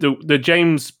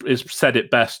James has said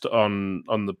it best on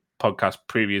the podcast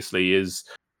previously. Is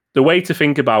the way to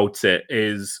think about it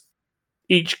is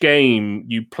each game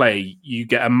you play, you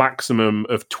get a maximum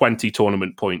of 20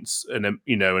 tournament points, and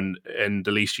and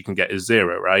the least you can get is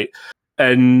 0, right?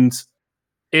 And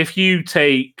if you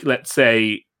take, let's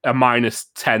say, a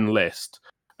 -10 list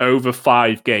over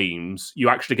 5 games, you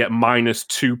actually get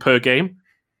 -2 per game.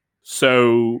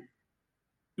 So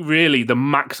really, the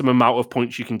maximum amount of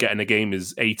points you can get in a game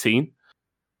is 18.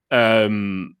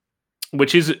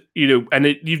 Which is, and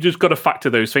you've just got to factor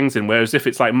those things in. Whereas if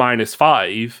it's like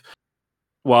 -5,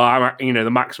 well, the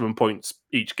maximum points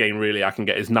each game really I can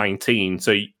get is 19.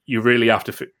 So you really have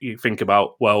to think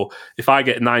about, well, if I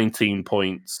get 19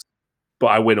 points, but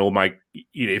I win all my,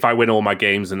 if I win all my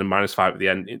games and then -5 at the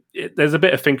end, there's a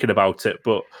bit of thinking about it.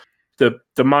 But the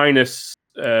 -5,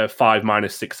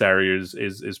 -6 areas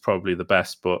is probably the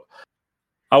best. But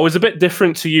I was a bit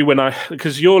different to you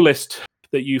because your list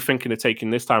that you thinking of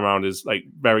taking this time around is like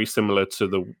very similar to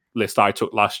the list I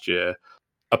took last year.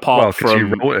 Apart from you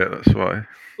wrote it, that's why.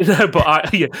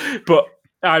 but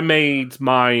I made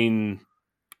mine.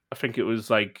 I think it was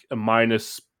like a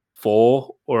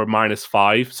 -4 or a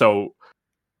 -5. So,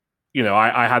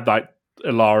 I had that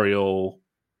Ilarial,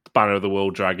 Banner of the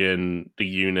World Dragon, the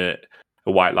unit,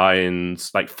 the White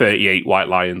Lions, like 38 White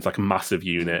Lions, like a massive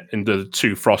unit, and the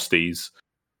 2 Frosties.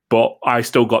 But I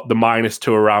still got the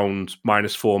 -2 around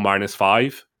 -4,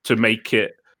 -5 to make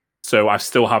it so I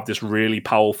still have this really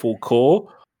powerful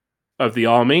core of the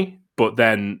army, but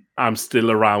then I'm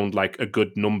still around like a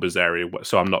good numbers area,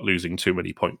 so I'm not losing too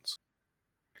many points.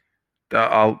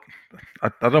 I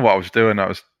don't know what I was doing. I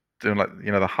was doing like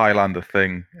the Highlander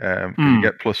thing. You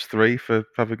get +3 for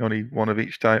having only one of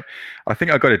each type. I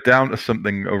think I got it down to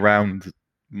something around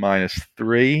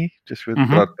 -3, just with.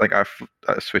 But I think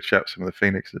I switched out some of the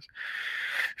Phoenixes.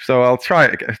 So I'll try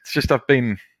it again. It's just I've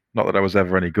been, not that I was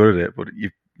ever any good at it, but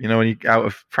when you out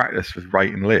of practice with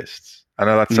writing lists. I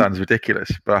know that sounds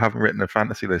ridiculous, but I haven't written a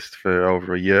fantasy list for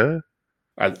over a year.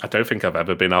 I don't think I've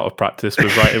ever been out of practice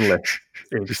with writing lists.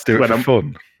 Just do it for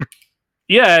fun.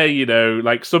 Yeah,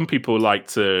 like some people like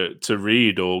to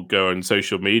read or go on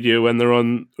social media when they're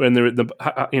in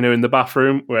the in the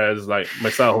bathroom, whereas like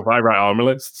myself, I write armor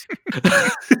lists.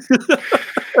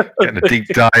 Getting a deep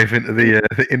dive into the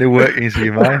inner workings of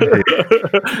your mind.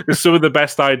 Some of the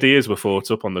best ideas were thought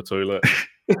up on the toilet.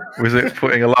 Was it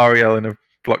putting Ilariel in a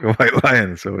block of White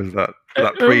Lions, or was that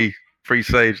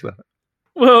pre-sage that?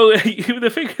 Well, the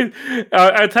thing,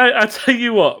 I tell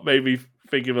you what made me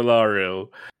think of Ilariel,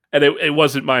 and it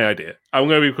wasn't my idea. I'm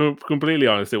going to be completely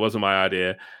honest; it wasn't my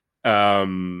idea.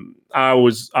 I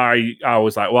was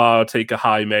like, well, I'll take a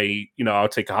high mage. I'll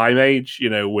take a high mage.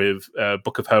 With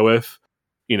Book of Hoeth.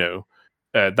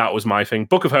 That was my thing.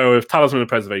 Book of Hoeth, Talisman of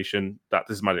Preservation. That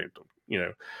is my,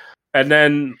 And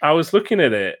then I was looking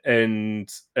at it, and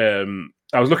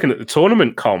I was looking at the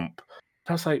tournament comp.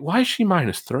 I was like, why is she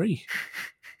 -3?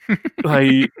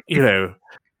 Like,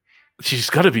 she's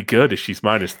got to be good if she's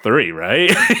 -3, right?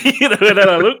 And then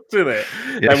I looked at it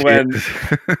and went,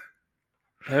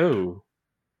 oh,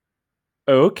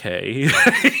 okay.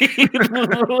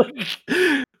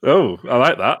 Oh, I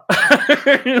like that.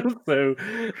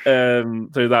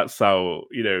 So that's how,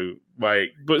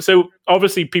 but so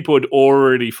obviously people had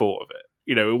already thought of it.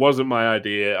 It wasn't my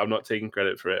idea. I'm not taking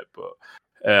credit for it, but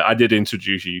I did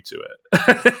introduce you to it.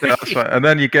 That's right. And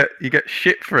then you get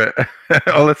shit for it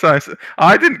all the time. So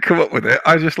I didn't come up with it.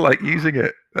 I just like using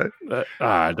it.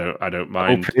 I don't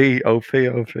mind. OP.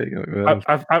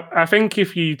 I think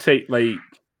if you take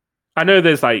I know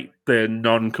there's like the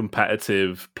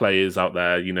non-competitive players out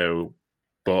there,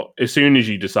 but as soon as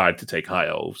you decide to take High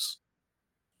Elves,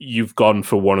 you've gone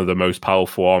for one of the most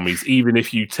powerful armies, even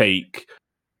if you take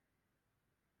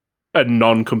a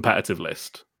non-competitive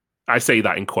list. I say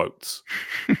that in quotes.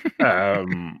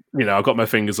 I've got my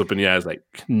fingers up in the air. It's like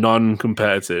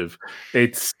non-competitive.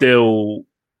 It's still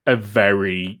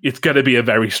it's going to be a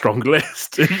very strong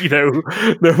list, no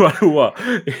matter what,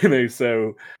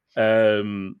 So,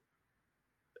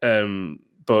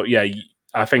 but yeah,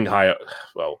 I think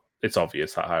it's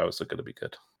obvious that High Elves are going to be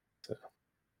good. So.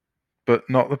 But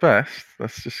not the best.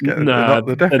 Let's just get.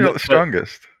 They're definitely not the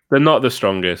strongest. They're not the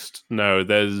strongest. No,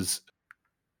 there's.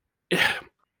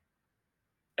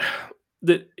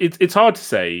 It's hard to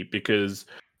say because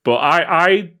But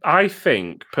I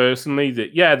think personally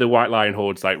that the White Lion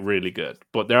Horde's like really good,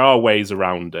 but there are ways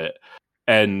around it,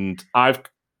 and I've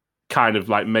kind of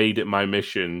like made it my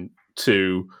mission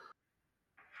to,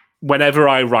 whenever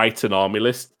I write an army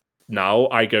list now,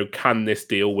 I go, can this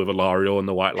deal with Alarielle and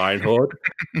the White Lion Horde?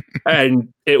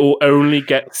 And it will only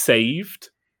get saved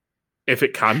if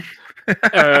it can. Is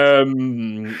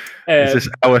this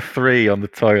hour 3 on the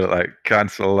toilet? Like,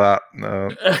 cancel that? No.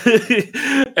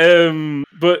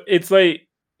 But it's like,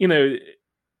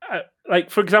 like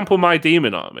for example, my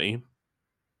demon army.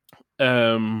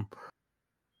 I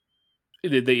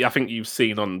think you've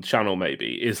seen on the channel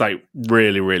maybe is like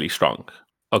really, really strong.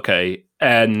 Okay,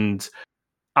 and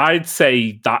I'd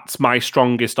say that's my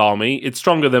strongest army. It's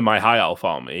stronger than my high elf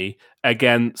army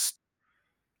against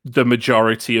the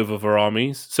majority of other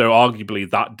armies. So arguably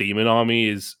that demon army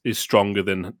is stronger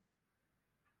than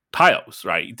high elves,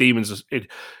 right? Demons it's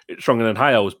stronger than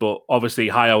high elves, but obviously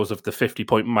high elves have the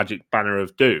 50-point magic banner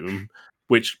of doom,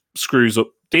 which screws up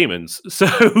demons. So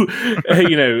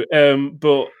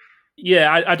but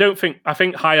yeah, I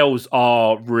think high elves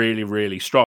are really, really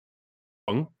strong.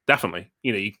 Definitely.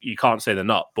 You can't say they're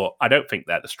not, but I don't think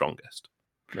they're the strongest.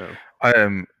 No.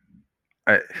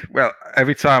 Well,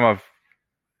 every time I've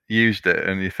used it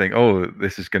and you think, oh,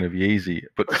 this is going to be easy,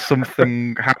 but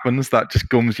something happens that just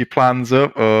gums your plans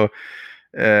up, or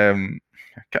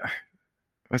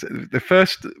was it the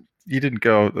first you didn't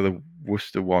go to the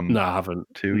Worcester one? No, I haven't.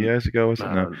 2 years ago, was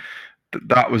it? No.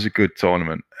 That was a good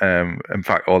tournament. In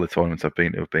fact, all the tournaments I've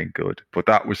been to have been good, but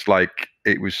that was like,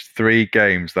 it was 3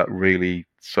 games that really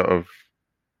sort of,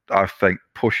 I think,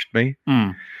 pushed me,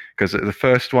 because the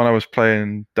first one I was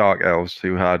playing Dark Elves, he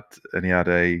had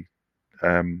a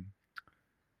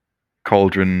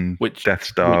Cauldron Death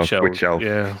Star Witch Elf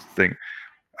thing,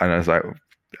 and I was like,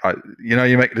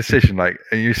 you make a decision, like,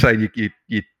 and you say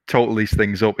you total these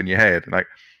things up in your head, and like,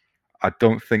 I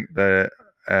don't think the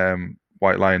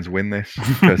White Lions win this,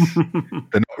 because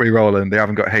they're not re-rolling, they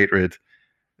haven't got hatred,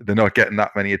 they're not getting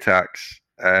that many attacks,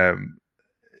 they're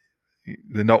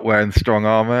not wearing strong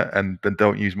armor, and they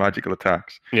don't use magical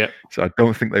attacks. Yeah. So I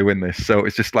don't think they win this. So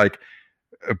it's just like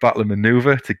a battle of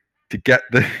maneuver to get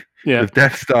the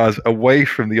Death Stars away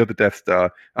from the other Death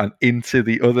Star and into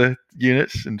the other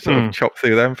units and sort of chop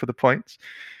through them for the points.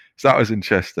 So that was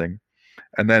interesting.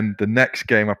 And then the next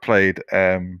game I played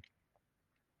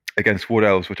against Wood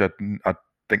Elves, which I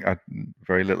think I had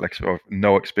very little or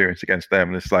no experience against them.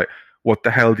 And it's like, what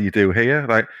the hell do you do here?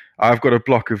 Like, I've got a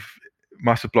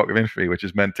massive block of infantry, which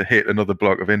is meant to hit another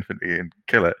block of infantry and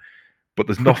kill it, but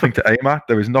there's nothing to aim at.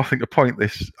 There is nothing to point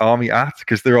this army at,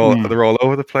 because they're all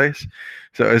over the place.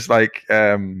 So it's like,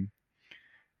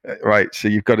 right, so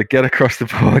you've got to get across the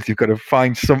board. You've got to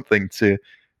find something to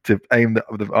aim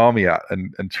the army at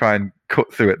and try and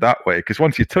cut through it that way. Because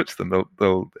once you touch them,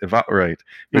 they'll evaporate.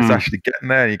 But it's actually getting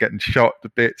there, and you're getting shot to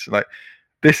bits. Like,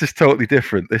 this is totally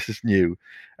different. This is new.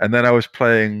 And then I was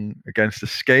playing against the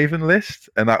Skaven list,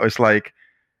 and that was like,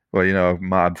 well,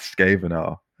 mad Skaven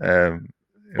are.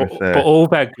 But all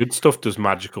their good stuff does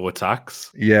magical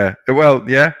attacks. Yeah. Well,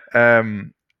 yeah. But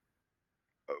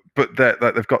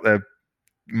they've got their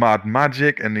mad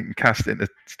magic, and you can cast it into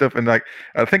stuff. And like,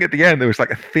 I think at the end there was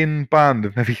like a thin band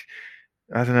of maybe,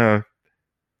 I don't know,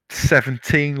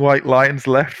 17 White Lions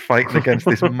left fighting against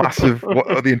this massive.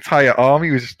 The entire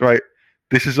army was just right.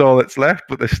 This is all that's left,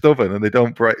 but they're stubborn and they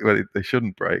don't break. Well, they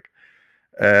shouldn't break.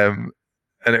 And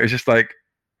it was just like,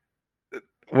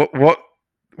 what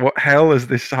hell has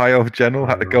this high elf general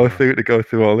had to go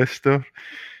through all this stuff?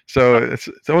 So it's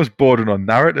always bordering on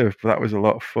narrative, but that was a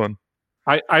lot of fun.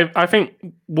 I think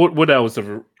Wood Elves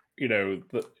have,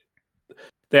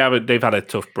 they've had a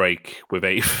tough break with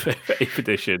 8th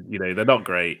edition. They're not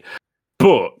great,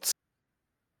 but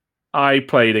I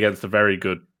played against a very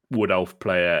good Wood Elf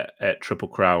player at Triple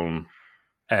Crown,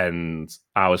 and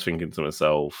I was thinking to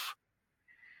myself,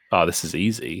 "Oh, this is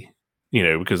easy,"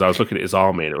 because I was looking at his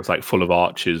army and it was like full of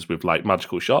archers with like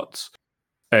magical shots,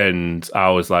 and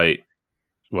I was like,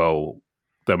 "Well,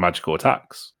 they're magical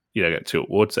attacks. Get 2 at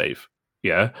ward save."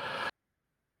 Yeah.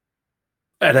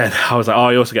 And then I was like, oh,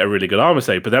 you also get a really good armor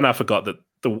save. But then I forgot that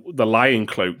the Lion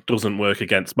Cloak doesn't work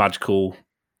against magical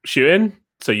shooting.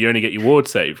 So you only get your ward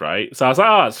save, right? So I was like,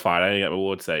 oh, that's fine. I only get my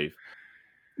ward save.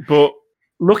 But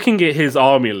looking at his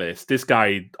army list, this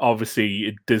guy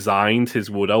obviously designed his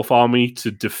Wood Elf army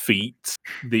to defeat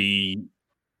the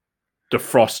 2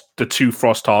 Frost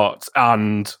Hearts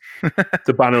and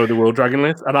the Banner of the World Dragon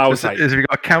list. And I was like, has he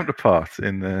got a counterpart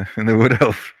in the Wood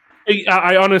Elf?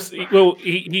 I honestly,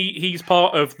 he's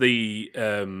part of the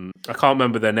I can't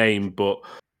remember their name, but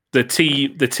the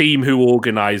team who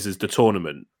organizes the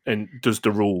tournament. and does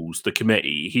the rules, the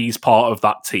committee, he's part of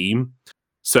that team.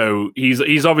 So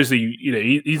he's obviously,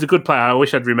 he's a good player. I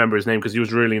wish I'd remember his name because he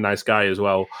was a really nice guy as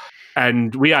well.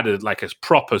 And we had a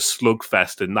proper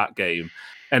slugfest in that game.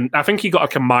 And I think he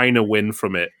got a minor win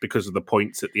from it because of the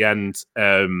points at the end.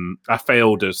 I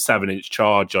failed a 7-inch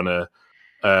charge on a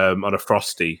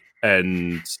Frosty,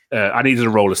 and I needed to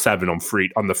roll a 7 on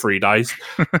the free dice,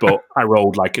 but I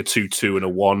rolled like a 2-2 and a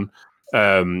 1,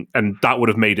 and that would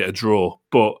have made it a draw.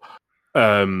 But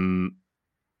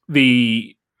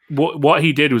what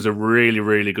he did was a really,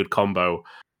 really good combo,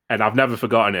 and I've never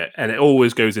forgotten it. And it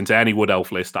always goes into any Wood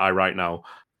Elf list that I write now.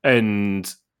 And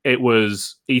it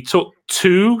was, he took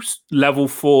 2 level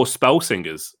 4 spell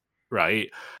singers, right?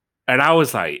 And I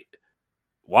was like,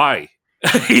 why?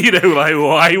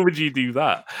 Why would you do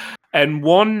that? And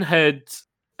one had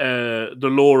the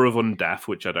Law of Undeath,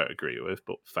 which I don't agree with,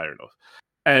 but fair enough.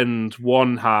 And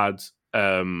one had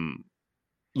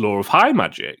Law of High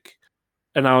Magic.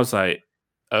 And I was like,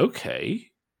 okay,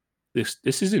 this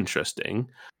is interesting.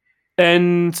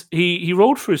 And he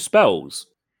rolled for his spells,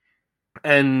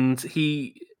 and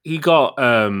he got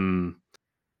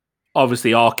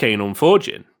obviously Arcane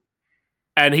Unforging,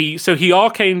 and he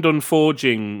Arcaned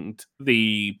Unforging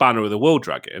the Banner of the World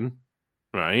Dragon,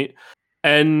 right?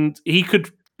 And he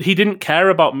didn't care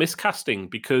about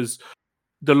miscasting because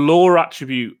the lore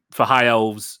attribute for High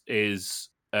Elves is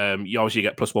you obviously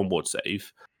get +1 ward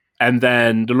save. And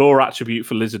then the lore attribute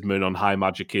for Lizardman on High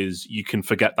Magic is you can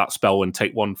forget that spell and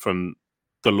take 1 from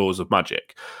the Laws of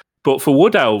Magic. But for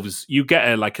Wood Elves, you get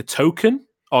a token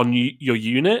on your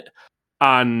unit,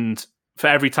 and for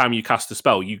every time you cast a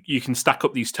spell, you can stack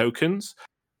up these tokens.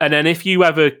 And then if you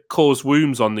ever cause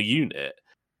wounds on the unit,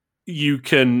 you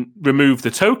can remove the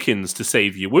tokens to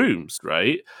save your wounds,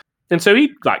 right? And so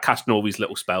he casting all these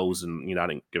little spells, and I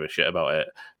didn't give a shit about it.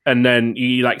 And then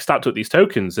he stacked up these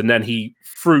tokens, and then he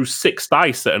threw 6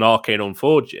 dice at an Arcane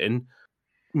Unforging,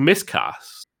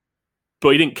 miscast, but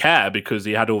he didn't care because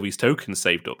he had all these tokens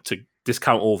saved up to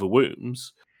discount all the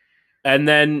wounds. And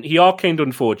then he Arcaned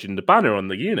Unforging the banner on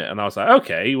the unit, and I was like,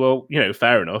 okay, well,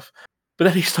 fair enough. But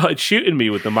then he started shooting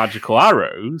me with the magical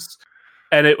arrows,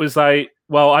 and it was like,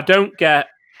 well, I don't get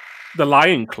the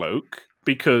Lion Cloak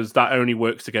because that only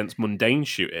works against mundane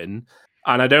shooting,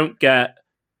 and I don't get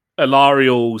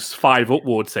Ilariel's 5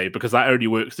 upward save because that only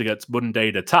works against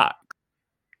mundane attack.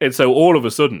 And so all of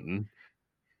a sudden,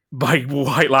 my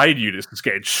White Lion units was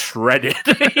getting shredded.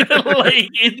 I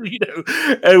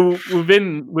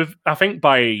think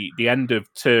by the end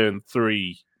of turn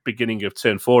 3, beginning of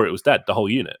turn 4, it was dead, the whole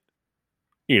unit.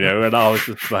 And I was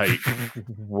just like,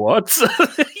 what?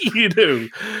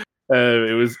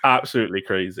 It was absolutely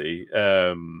crazy.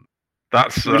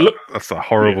 That's a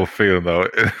horrible feeling, though.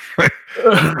 Right.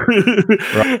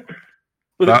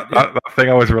 That thing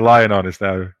I was relying on is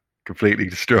now completely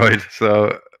destroyed.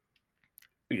 So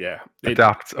yeah,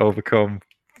 adapt, overcome.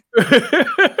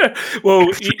 Well,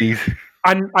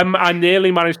 I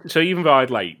nearly managed. So even though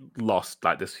I'd lost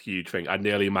this huge thing, I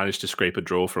nearly managed to scrape a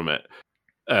draw from it,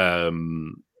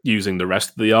 using the rest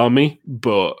of the army.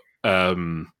 But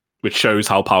which shows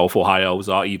how powerful High Elves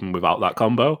are even without that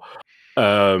combo.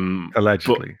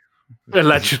 Allegedly.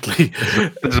 Allegedly.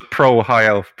 There's a pro High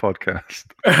Elf podcast.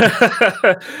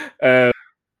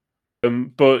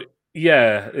 But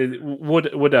yeah,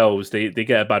 Wood Elves, they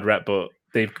get a bad rep, but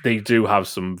they do have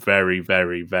some very,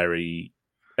 very, very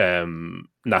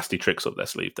nasty tricks up their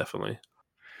sleeve, definitely.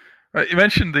 Right, you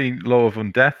mentioned the Law of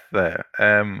Undeath there.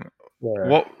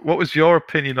 What was your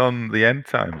opinion on the end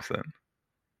times then?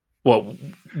 Well,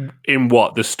 in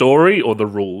what, the story or the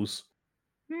rules?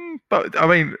 But I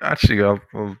mean, actually,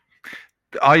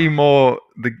 are you more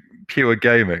the pure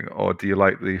gaming, or do you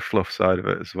like the fluff side of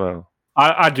it as well?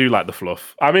 I do like the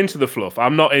fluff. I'm into the fluff.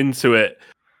 I'm not into it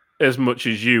as much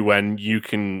as you when you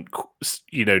can,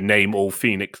 name all the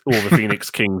Phoenix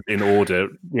Kings in order,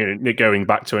 going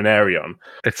back to an Arion.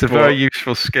 It's a very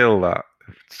useful skill, that.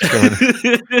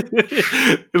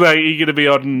 You're going to be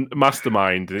on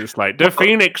Mastermind, and it's like the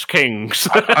Phoenix Kings.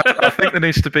 I think there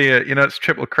needs to be it's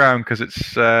Triple Crown because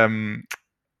it's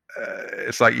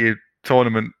like your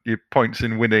points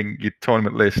in winning your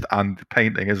tournament list and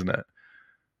painting, isn't it?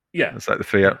 Yeah, it's like the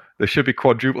 3. There should be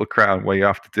Quadruple Crown where you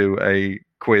have to do a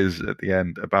quiz at the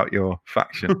end about your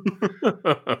faction.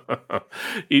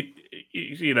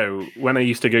 When I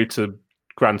used to go to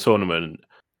Grand Tournament,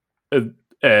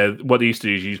 what they used to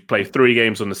do is you play 3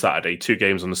 games on the Saturday, 2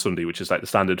 games on the Sunday, which is the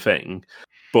standard thing.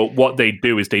 But what they'd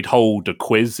do is they'd hold a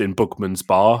quiz in Bugman's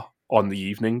Bar on the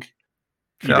evening.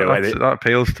 That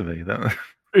appeals to me.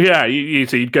 Yeah,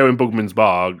 so you'd go in Bugman's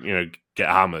Bar, get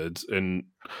hammered, and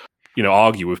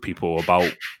argue with people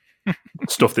about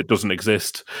stuff that doesn't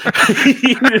exist. Do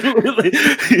you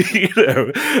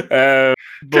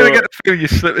get the feeling you're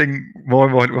slipping more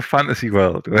and more into a fantasy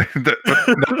world?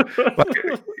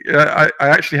 I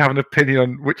actually have an opinion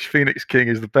on which Phoenix King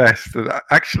is the best. And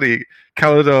actually,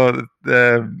 Kalador,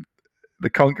 the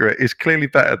Conqueror, is clearly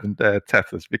better than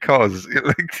Tethys because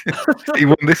he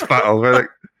won this battle.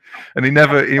 And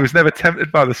he was never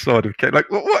tempted by the sword of Cain.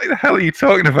 What the hell are you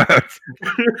talking about?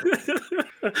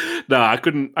 No, I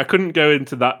couldn't go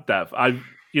into that depth. I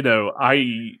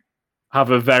have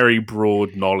a very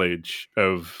broad knowledge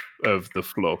of the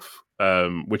fluff,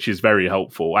 which is very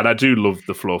helpful. And I do love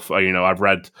the fluff. I've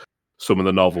read some of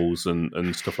the novels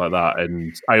and stuff like that,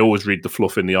 and I always read the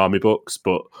fluff in the army books,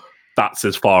 but that's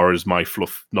as far as my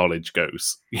fluff knowledge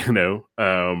goes,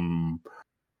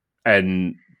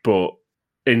 but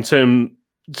in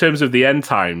terms of the end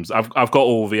times, I've got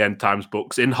all the end times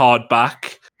books in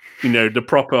hardback, the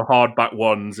proper hardback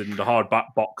ones and the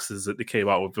hardback boxes that they came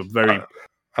out with. I'm very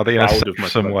are they in a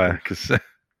safe somewhere? Because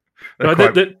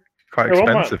they're quite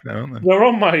expensive now, aren't they?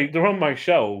 They're on my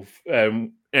shelf,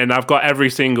 and I've got every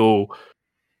single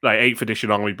 8th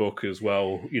edition army book as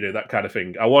well. That kind of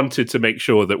thing. I wanted to make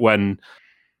sure that when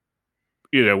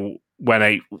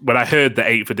I heard the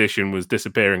 8th edition was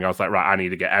disappearing, I was like, right, I need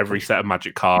to get every set of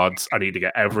Magic cards. I need to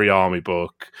get every army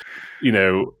book,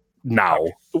 now.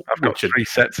 I've got 3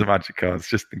 sets of Magic cards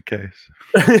just in case.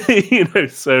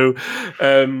 So,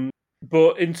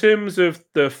 but in terms of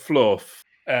the fluff,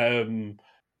 in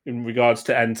regards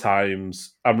to end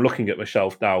times, I'm looking at my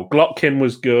shelf now. Glotkin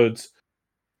was good.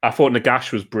 I thought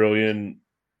Nagash was brilliant.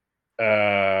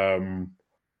 Fanqual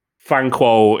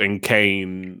and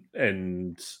Kane,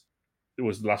 and it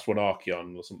was the last one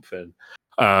Archeon or something.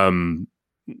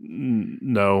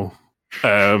 No.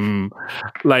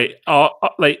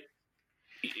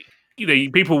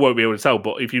 People won't be able to tell,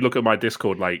 but if you look at my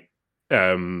Discord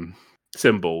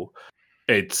symbol,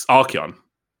 it's Archeon,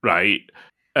 right?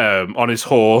 On his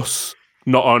horse,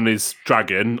 not on his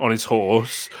dragon, on his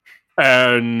horse.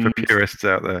 And for purists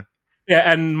out there.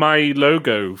 Yeah, and my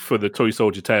logo for the Toy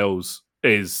Soldier Tales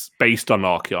is based on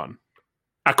Archeon.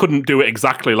 I couldn't do it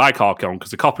exactly like Archeon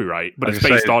because of copyright, but it's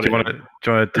based on it. Do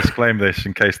you want to disclaim this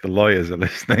in case the lawyers are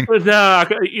listening? No,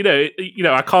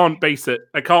 I can't base it.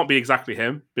 I can't be exactly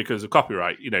him because of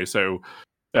copyright. So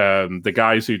the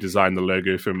guys who designed the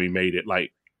logo for me made it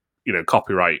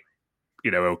copyright,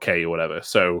 okay or whatever.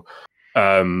 So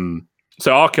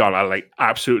Archeon, I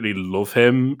absolutely love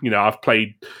him. I've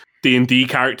played D&D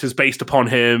characters based upon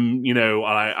him.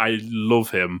 I love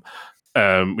him,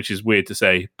 which is weird to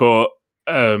say, but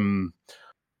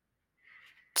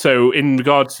so in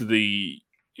regards to the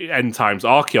End Times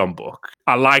Archeon book,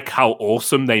 I like how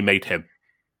awesome they made him.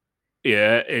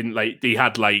 Yeah, and they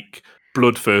had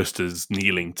bloodthirsters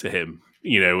kneeling to him,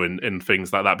 and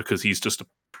things like that because he's just a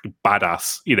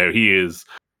badass. He is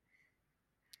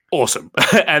awesome.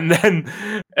 And then,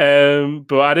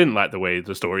 but I didn't like the way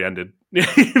the story ended.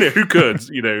 Who could?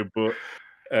 But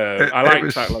I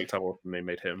liked how often they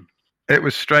made him. It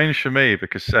was strange for me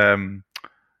because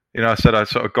I said I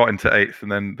sort of got into 8th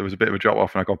and then there was a bit of a drop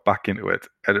off and I got back into it.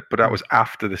 But that was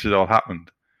after this had all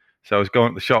happened. So I was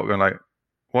going to the shop going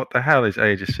what the hell is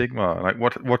Age of Sigmar?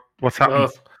 What's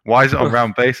happened? Why is it on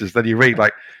round bases? Then you read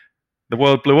the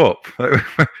world blew up.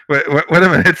 Wait a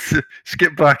minute,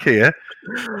 skip back here.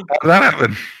 How did that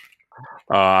happen?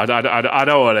 I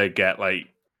don't want to get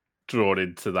drawn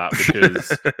into that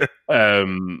because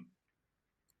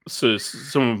so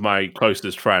some of my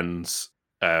closest friends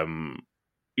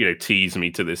tease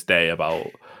me to this day about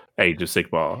Age of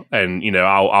Sigmar, and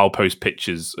I'll post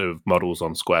pictures of models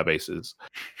on Square bases,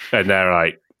 and they're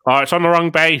like, "Oh, it's on the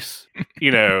wrong base,"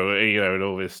 and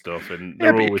all this stuff, and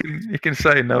yeah, but you can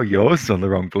say no, yours on the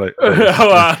wrong place.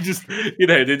 They're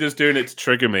just doing it to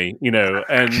trigger me, and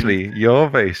actually, your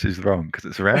base is wrong because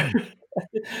it's round.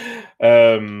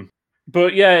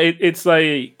 But yeah, it's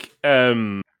I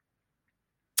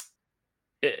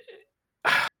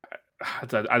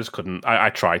just couldn't. I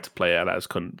tried to play it, and I just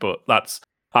couldn't. But that's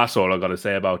all I got to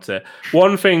say about it.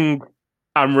 One thing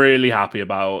I'm really happy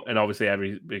about, and obviously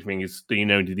everything is the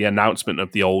announcement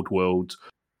of the old world.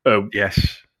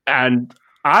 Yes, and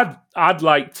I'd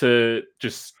like to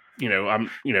just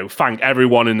thank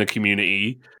everyone in the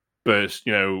community, but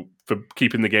for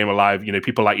keeping the game alive.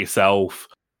 People like yourself,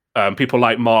 people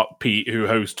like Mark Pete who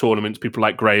host tournaments, people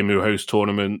like Graham who host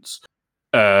tournaments.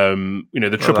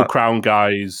 The Triple Crown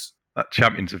guys. That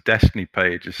Champions of Destiny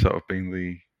page has sort of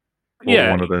been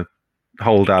one of the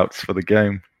holdouts for the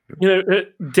game.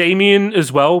 Damien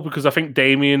as well, because I think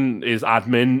Damien is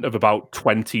admin of about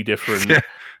 20 different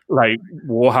like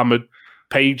Warhammer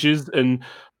pages, and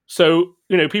so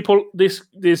people,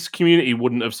 this community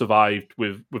wouldn't have survived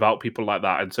without people like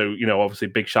that, and so obviously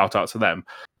big shout out to them.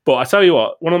 But I tell you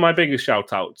what, one of my biggest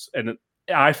shout outs, and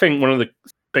I think one of the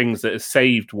things that has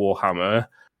saved Warhammer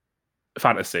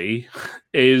Fantasy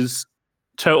is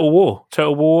Total War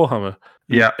Warhammer.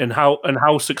 Yeah, and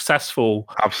how successful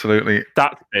absolutely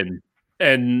that's been.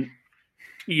 And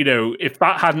if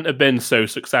that hadn't have been so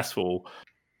successful,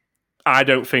 I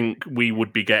don't think we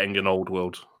would be getting an Old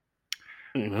World.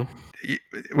 I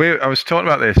was talking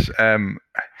about this, and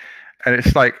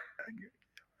it's like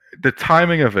the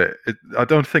timing of it. I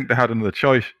don't think they had another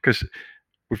choice, because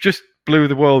we've just blew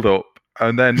the world up,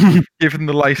 and then given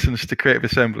the license to Creative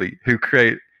Assembly, who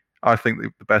create, I think,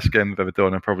 the best game they've ever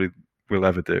done and probably will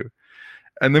ever do.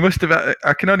 And they must have.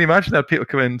 I can only imagine that people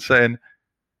come in saying,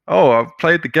 "Oh, I've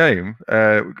played the game.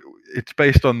 It's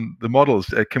based on the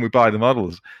models. Can we buy the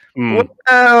models?" Well,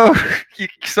 you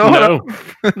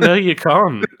no, you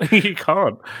can't. You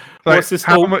can't. Like, what's this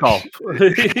whole top?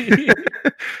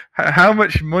 How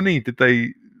much money did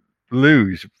they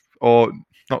lose, or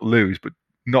not lose, but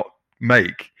not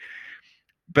make?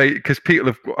 Because people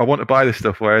have, I want to buy this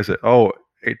stuff. Where is it? Oh,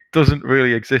 it doesn't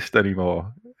really exist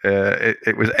anymore.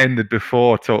 It was ended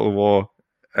before Total War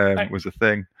was a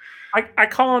thing. I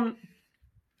can't.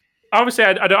 Obviously,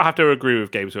 I don't have to agree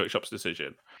with Games Workshop's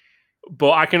decision,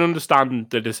 but I can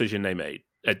understand the decision they made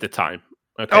at the time.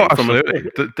 Okay, oh, absolutely.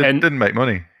 Didn't make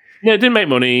money. Yeah, it didn't make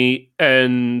money,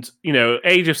 and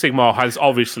Age of Sigmar has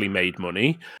obviously made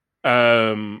money,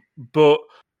 but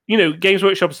Games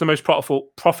Workshop is the most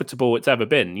profitable it's ever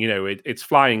been. It's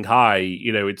flying high.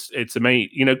 It's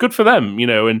amazing. Good for them.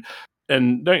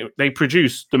 And they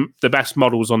produce the best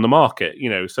models on the market.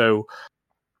 So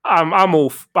I'm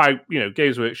all by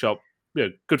Games Workshop.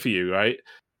 Good for you, right?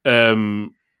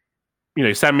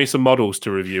 Send me some models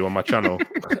to review on my channel.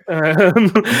 Hang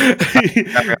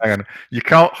on. You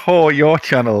can't whore your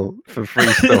channel for free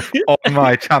stuff on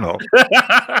my channel.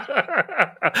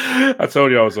 I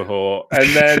told you I was a whore.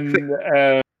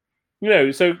 And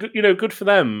then, so good for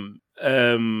them.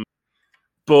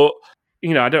 But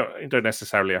I don't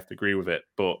necessarily have to agree with it.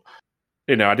 But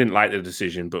I didn't like the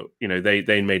decision. But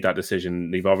they made that decision.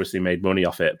 They've obviously made money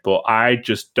off it. But I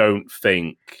just don't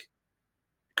think,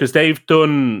 because they've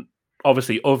done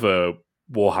obviously other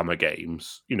Warhammer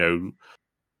games.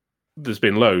 There's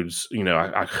been loads.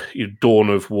 Dawn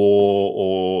of War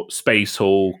or Space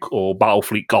Hulk or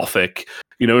Battlefleet Gothic.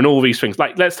 And all these things.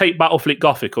 Like, let's take Battlefleet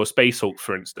Gothic or Space Hulk,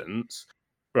 for instance.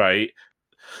 Right?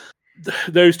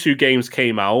 Those two games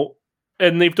came out,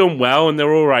 and they've done well, and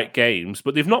they're all right games,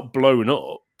 but they've not blown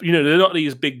up. They're not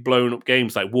these big blown up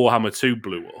games like Warhammer 2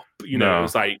 blew up. No.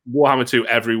 It's like Warhammer 2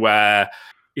 everywhere.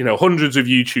 Hundreds of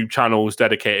YouTube channels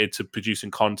dedicated to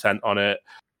producing content on it.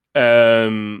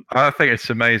 I think it's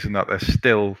amazing that they're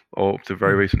still, or up to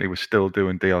very recently, was still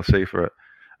doing DLC for it,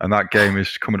 and that game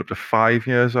is coming up to 5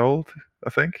 years old. I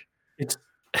think it's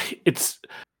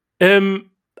you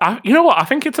know what? I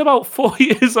think it's about 4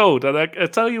 years old, and I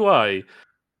tell you why.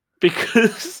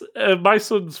 Because my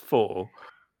son's 4,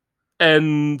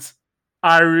 and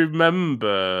I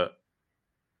remember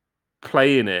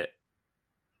playing it.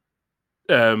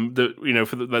 For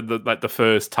the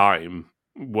first time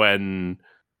when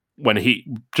he,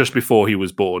 just before he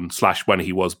was born / when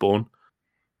he was born.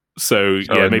 So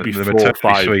yeah, maybe the 4 or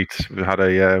 5. Suite had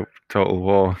a Total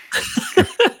War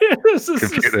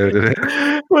computer, did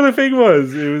it? Well, the thing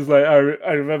was, it was like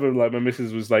I remember, like, my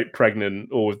missus was like pregnant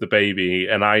or with the baby,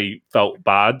 and I felt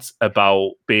bad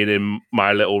about being in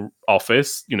my little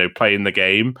office, playing the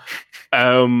game.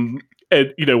 And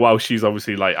while she's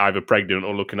obviously like either pregnant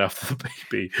or looking after the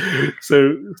baby.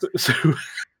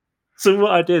 So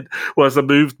what I did was I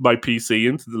moved my PC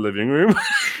into the living room.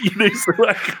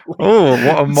 Oh,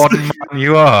 what a modern man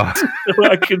you are! So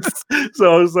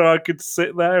I could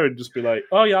sit there and just be like,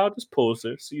 "Oh yeah, I'll just pause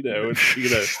this," and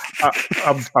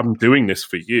I'm doing this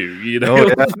for you. Oh,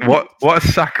 yeah. What a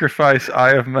sacrifice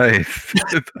I have made!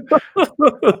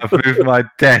 I've moved my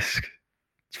desk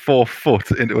 4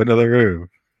 foot into another room.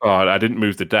 Oh, I didn't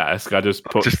move the desk. I just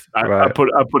put I put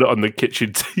it on the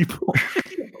kitchen table.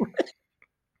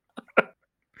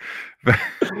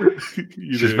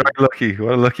 She's very lucky.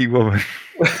 What a lucky woman.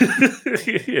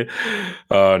 Yeah.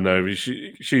 Oh no,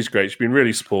 she's great. She's been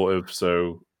really supportive.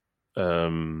 So,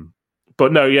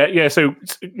 but no, yeah. So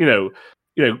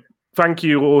thank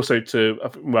you also to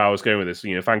where I was going with this.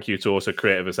 Thank you to also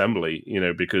Creative Assembly.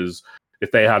 Because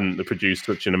if they hadn't produced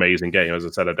such an amazing game, as I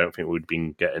said, I don't think we'd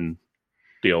been getting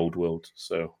the Old World.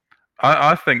 So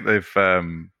I think they've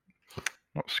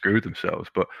not screwed themselves,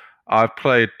 but I've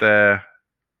played their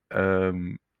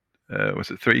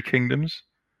was it Three Kingdoms?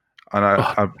 And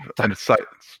and it's like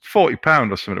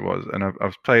 £40 or something it was, and I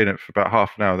was playing it for about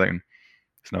half an hour. Thinking,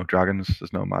 there's no dragons,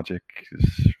 there's no magic.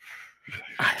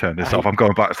 Turn this off. I'm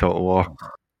going back to Total War.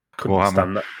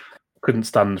 Couldn't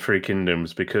stand Three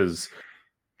Kingdoms because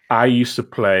I used to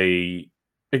play.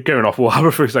 Going off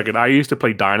Warhammer for a second, I used to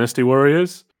play Dynasty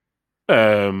Warriors.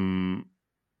 On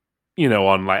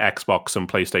like Xbox and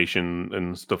PlayStation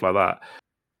and stuff like that,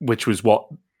 which was what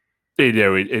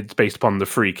it's based upon the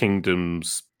Three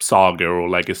Kingdoms saga or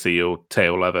legacy or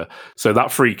tale, whatever. So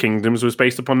that Three Kingdoms was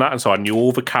based upon that, and so I knew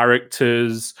all the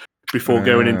characters before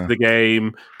going into the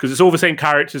game because it's all the same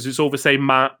characters, it's all the same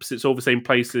maps, it's all the same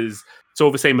places, it's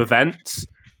all the same events,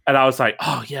 and I was like,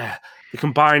 oh yeah, the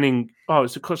combining. Oh,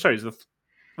 it's the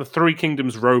Three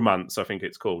Kingdoms Romance, I think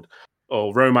it's called.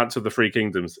 Or Romance of the Three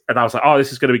Kingdoms. And I was like, oh,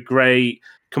 this is going to be great.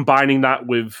 Combining that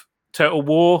with Total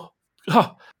War,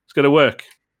 it's going to work.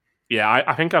 Yeah,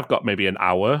 I think I've got maybe an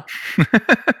hour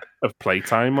of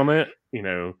playtime on it,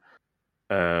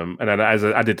 And then as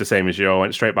I did the same as you, I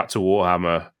went straight back to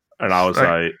Warhammer, and I was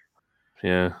like,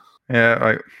 yeah.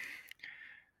 Yeah,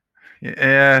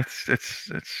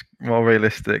 it's more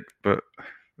realistic, but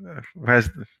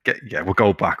we'll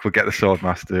go back. We'll get the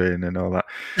Swordmaster in and all that.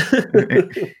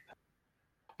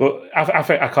 But I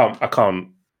think I can't.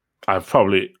 I've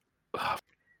probably,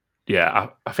 I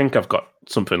think I've got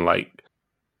something like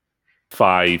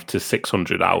 500 to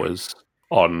 600 hours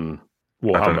on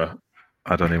Warhammer.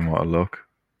 I don't even want to look.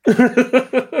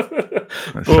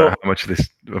 How much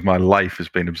of my life has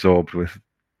been absorbed with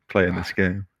playing this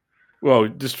game. Well,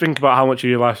 just think about how much of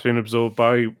your life's been absorbed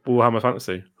by Warhammer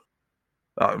Fantasy.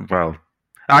 Well,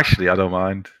 actually, I don't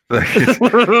mind. It's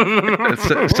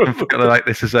something like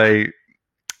this is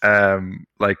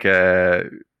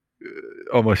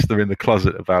almost they're in the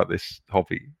closet about this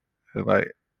hobby.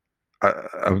 Like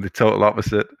I'm the total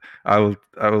opposite. I will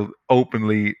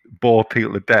openly bore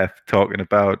people to death talking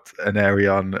about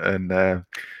Anarion and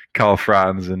Karl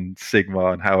Franz and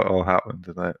Sigmar and how it all happened,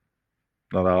 and I'm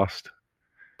not asked.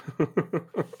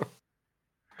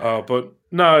 Oh, but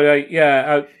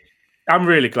no, I'm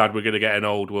really glad we're going to get an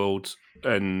Old World,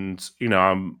 and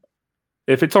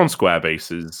if it's on Square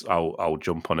bases, I'll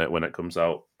jump on it when it comes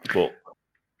out. But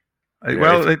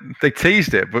they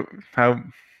teased it, but how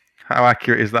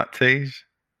accurate is that tease?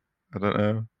 I don't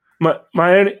know.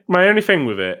 My only thing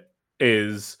with it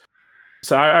is,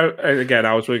 so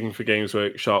I was working for Games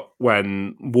Workshop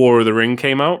when War of the Ring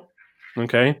came out,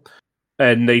 okay,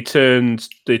 and they tried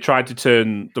to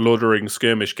turn the Lord of the Rings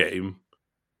skirmish game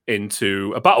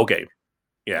into a battle game,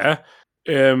 yeah.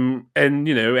 And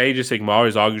Age of Sigmar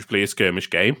is arguably a skirmish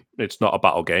game. It's not a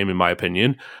battle game, in my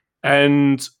opinion.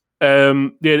 And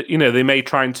they may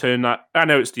try and turn that. I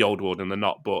know it's the Old World and they're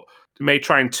not, but they may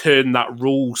try and turn that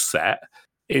rule set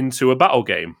into a battle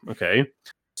game. Okay,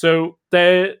 so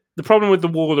the problem with the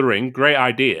War of the Ring, great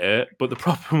idea, but the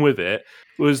problem with it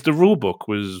was the rule book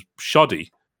was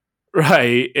shoddy.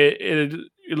 Right?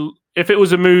 If it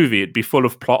was a movie, it'd be full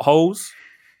of plot holes.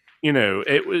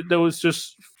 There was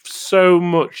just so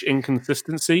much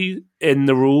inconsistency in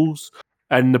the rules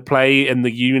and the play and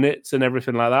the units and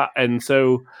everything like that. And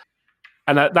so,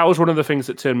 that was one of the things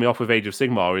that turned me off with Age of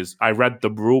Sigmar is I read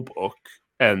the rule book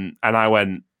and I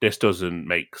went, this doesn't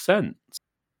make sense.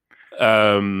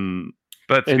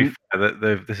 But to be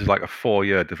fair, this is like a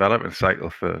 4-year development cycle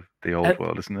for the Old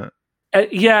World, isn't it?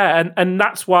 And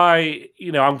that's why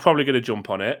I'm probably going to jump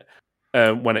on it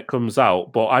when it comes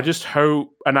out. But I just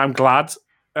hope, and I'm glad,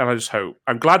 and I just hope.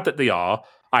 I'm glad that they are.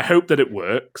 I hope that it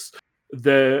works.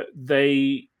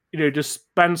 They just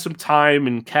spend some time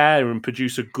and care and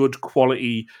produce a good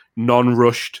quality,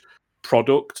 non-rushed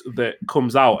product that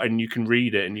comes out and you can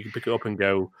read it and you can pick it up and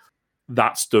go,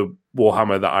 that's the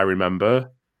Warhammer that I remember.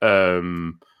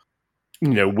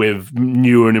 With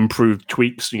new and improved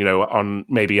tweaks, on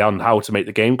how to make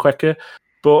the game quicker.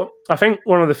 But I think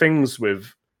one of the things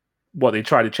with what they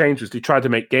tried to change was they tried to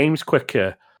make games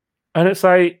quicker. And it's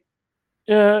like,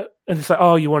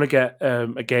 oh, you want to get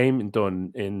a game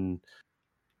done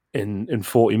in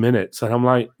 40 minutes. And I'm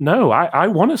like, no, I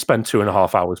want to spend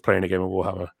 2.5 hours playing a game of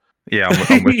Warhammer. Yeah,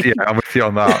 I'm with you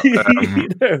on that.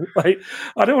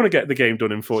 I don't want to get the game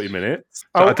done in 40 minutes.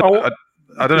 I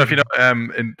don't know if you know,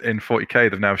 in 40K,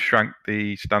 they've now shrank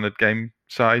the standard game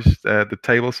size, the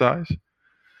table size.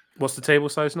 What's the table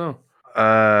size now?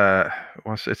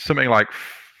 It's something like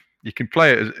you can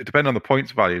play it depending on the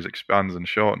points values, expands and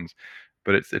shortens,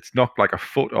 but it's knocked like a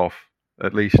foot off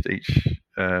at least each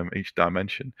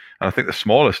dimension. And I think the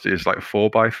smallest is like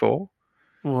 4x4.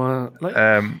 What?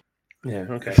 Yeah.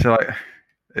 Okay. So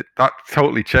that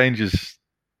totally changes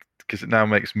because it now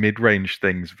makes mid-range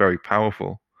things very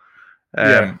powerful.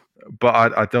 Yeah.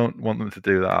 But I don't want them to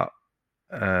do that.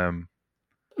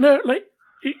 No, like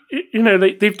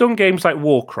they've done games like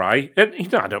Warcry,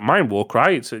 and I don't mind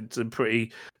Warcry. It's a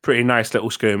pretty nice little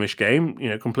skirmish game.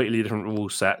 Completely different rule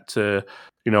set to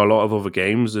a lot of other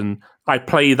games, and I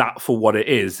play that for what it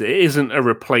is. It isn't a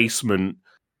replacement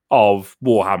of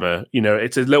Warhammer.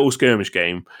 It's a little skirmish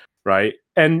game, right?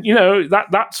 And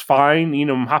that's fine.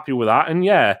 I'm happy with that. And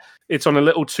yeah, it's on a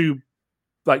little 2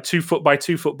 foot by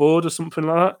 2 foot board or something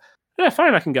like that. Yeah,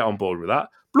 fine, I can get on board with that.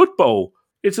 Blood Bowl,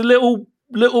 it's a little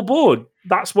board.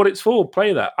 That's what it's for.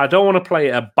 Play that. I don't want to play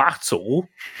a battle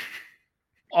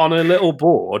on a little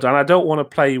board, and I don't want to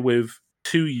play with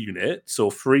 2 units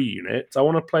or 3 units. I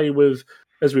want to play with,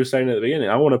 as we were saying at the beginning,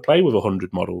 I want to play with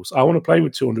 100 models. I want to play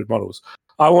with 200 models.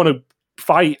 I want to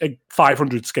fight a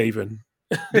 500 Skaven.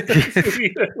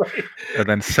 And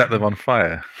then set them on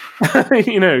fire.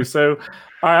 So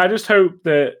I just hope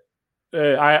that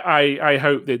I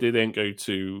hope that they don't go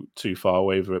too far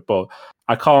away with it, but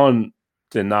I can't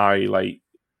deny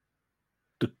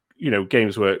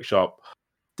Games Workshop,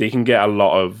 they can get a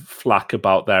lot of flack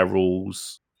about their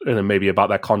rules and then maybe about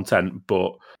their content,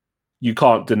 but you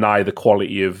can't deny the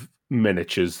quality of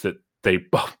miniatures that they.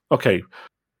 Okay,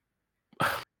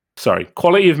 sorry,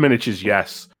 quality of miniatures,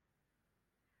 yes.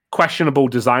 Questionable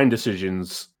design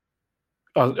decisions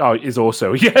is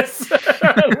also yes.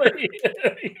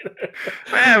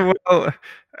 Yeah, well,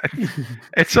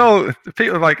 it's all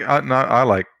people like. I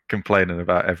like complaining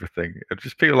about everything.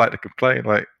 Just people like to complain,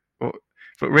 but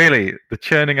really, they're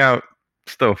churning out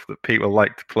stuff that people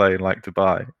like to play and like to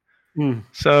buy.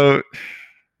 So,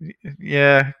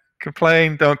 yeah,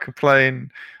 complain, don't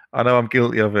complain. I know I'm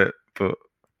guilty of it, but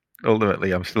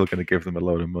ultimately, I'm still going to give them a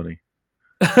load of money.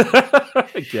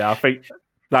 Yeah, I think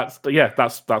that's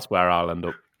where I'll end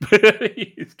up.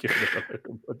 He's giving it a load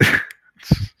of money.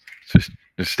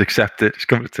 Just accept it. Just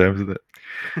come to terms with it.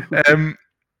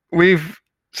 We've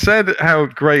said how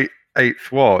great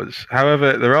 8th was.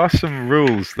 However, there are some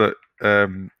rules that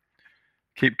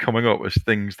keep coming up as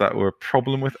things that were a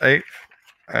problem with 8th.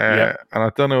 And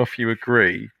I don't know if you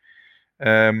agree.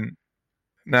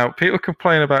 Now, people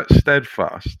complain about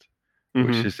steadfast,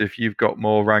 which is if you've got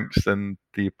more ranks than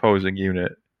the opposing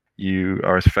unit, you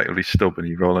are effectively stubborn.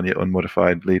 You roll on your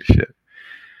unmodified leadership.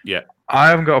 Yeah. I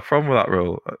haven't got a problem with that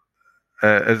rule.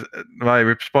 As my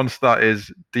response to that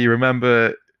is, do you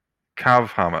remember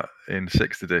Cavhammer in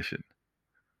 6th edition?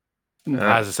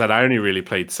 As I said, I only really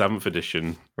played 7th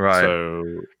edition. Right.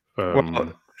 So,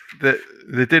 well,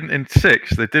 they didn't in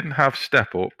 6. They didn't have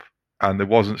step up, and there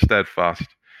wasn't steadfast.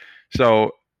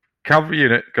 So cavalry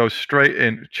unit goes straight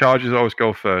in. Charges always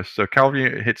go first. So cavalry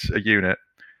unit hits a unit.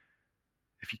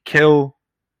 If you kill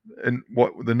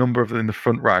the number of in the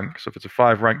front rank, so if it's a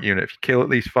 5 rank unit, if you kill at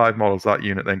least 5 models, that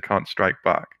unit then can't strike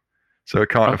back. So it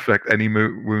can't affect any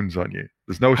wounds on you.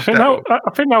 There's no step up. I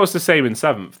think that was the same in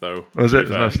 7th, though. Was it?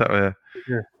 There's no step up,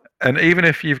 yeah. And even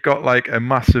if you've got like a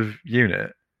massive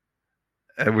unit,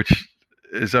 which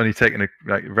is only taking a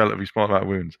relatively small amount of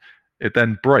wounds, it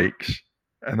then breaks,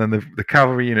 and then the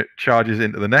cavalry unit charges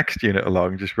into the next unit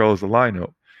along and just rolls the line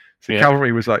up. So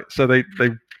cavalry was so they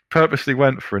purposely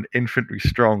went for an infantry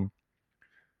strong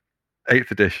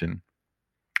 8th edition,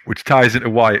 which ties into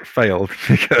why it failed,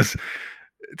 because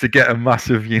to get a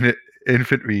massive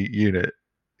infantry unit,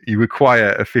 you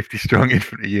require a 50 strong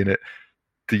infantry unit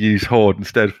to use horde and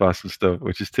steadfast and stuff,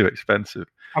 which is too expensive.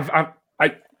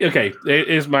 Okay,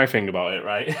 here's my thing about it,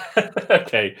 right?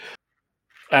 Okay.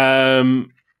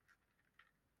 When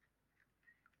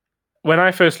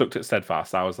I first looked at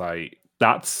steadfast, I was like,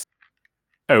 that's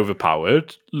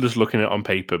overpowered, just looking at it on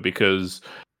paper, because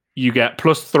you get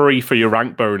 +3 for your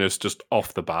rank bonus just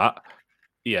off the bat.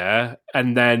 Yeah.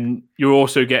 And then you're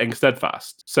also getting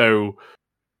steadfast. So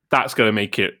that's going to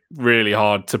make it really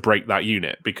hard to break that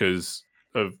unit because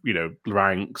of,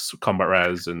 ranks, combat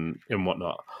res and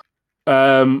whatnot.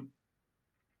 But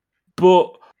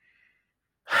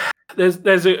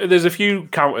there's a few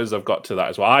counters I've got to that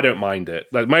as well. I don't mind it.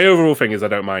 Like, my overall thing is I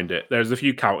don't mind it. There's a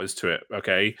few counters to it,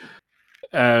 okay?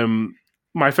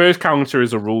 My first counter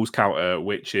is a rules counter,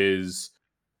 which is,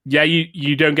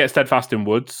 you don't get steadfast in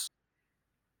woods.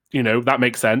 That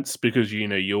makes sense because,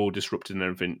 you're disrupted and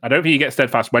everything. I don't think you get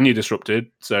steadfast when you're disrupted,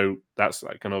 so that's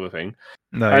like another thing.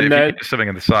 No, and if you get something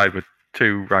on the side with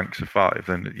 2 ranks of 5,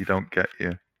 then you don't get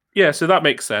your... Yeah, so that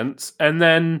makes sense. And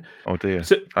then... Oh dear,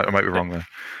 I might be wrong there.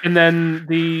 And then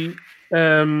the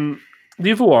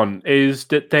other one is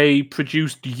that they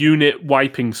produced unit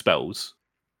wiping spells.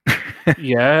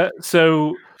 Yeah,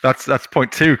 so... That's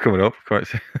point 2 coming up.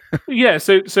 Yeah,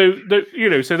 so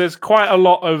there's quite a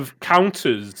lot of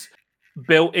counters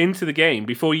built into the game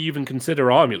before you even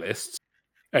consider army lists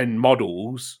and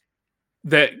models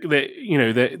that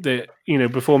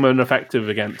perform ineffective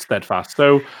against Steadfast.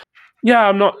 So yeah,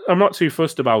 I'm not too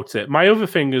fussed about it. My other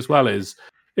thing as well is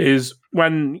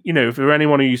when, if for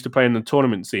anyone who used to play in the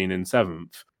tournament scene in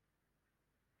 7th,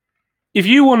 if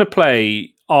you want to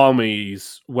play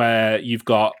armies where you've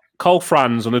got Col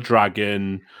Franz on a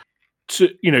dragon,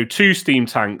 2 steam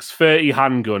tanks, 30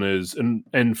 handgunners,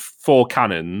 and 4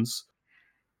 cannons,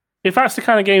 if that's the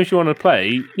kind of games you want to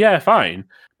play, yeah, fine.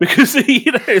 Because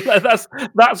that's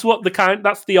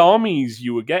the armies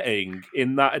you were getting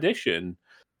in that edition.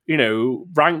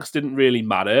 Ranks didn't really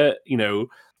matter.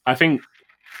 I think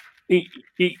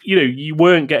you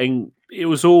weren't getting. It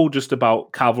was all just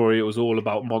about cavalry. It was all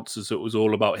about monsters. It was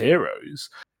all about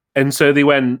heroes. And so they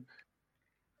went,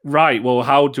 right, well,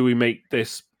 how do we make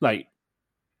this, like,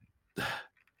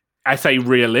 I say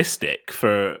realistic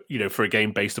for a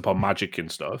game based upon magic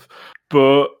and stuff?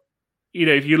 But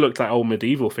if you looked at old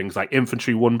medieval things like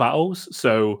infantry won battles,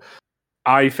 so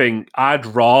I think I'd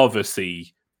rather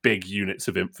see big units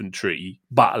of infantry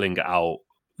battling it out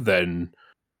than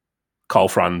Col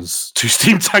Franz, 2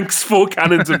 steam tanks, 4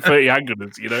 cannons, and 30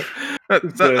 handgunners.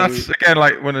 That's again,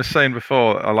 like when I was saying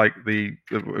before, I like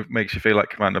it makes you feel like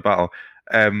Commander Battle.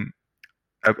 A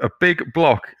big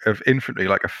block of infantry,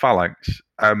 like a phalanx,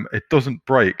 it doesn't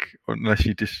break unless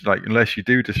you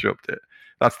do disrupt it.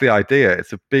 That's the idea.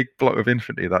 It's a big block of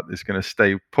infantry that is going to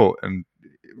stay put and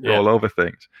roll over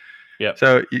things. Yeah.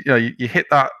 So you hit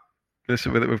that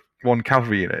with one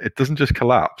cavalry unit. It doesn't just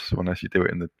collapse unless you do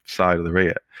it in the side or the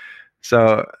rear.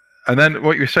 So, and then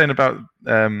what you're saying about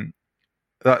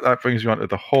that brings you on to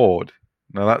the Horde.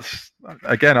 Now that's,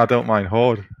 again, I don't mind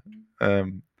Horde.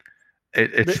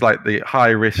 It's like the high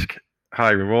risk,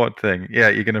 high reward thing. Yeah,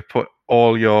 you're going to put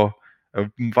a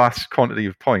vast quantity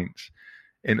of points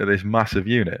into this massive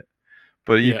unit,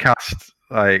 but you cast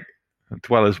like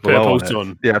Dwellers Below Purple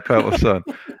Sun. Yeah, Purple Sun,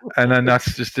 and then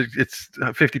that's just, it's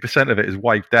 50% of it is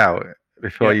wiped out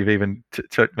before you've even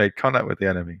made contact with the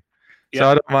enemy. So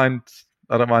I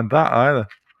don't mind that either.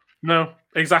 No,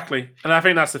 exactly, and I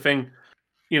think that's the thing.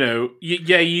 You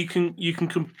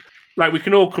can like, we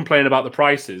can all complain about the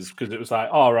prices because it was like,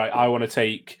 all right, I want to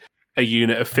take a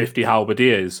unit of 50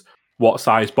 halberdiers. What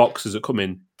size box does it come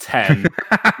in? 10,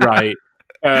 right?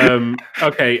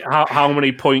 Okay, how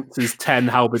many points is 10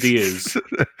 halberdiers?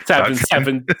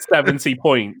 70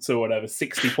 points or whatever,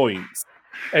 60 points.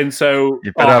 And so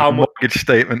you better have a mortgage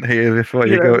statement here before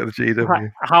you go to the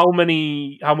GW.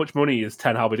 How much money is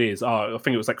 10 halberdiers? I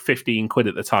think it was like 15 quid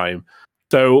at the time.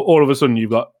 So all of a sudden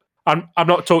you've got, I'm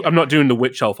not doing the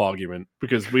witch elf argument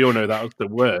because we all know that was the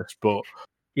worst, but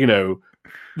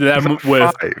they're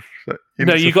worth.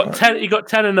 No, you got 10. You got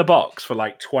 10 in a box for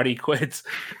like 20 quid.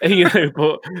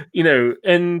 But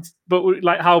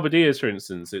like halberdiers, for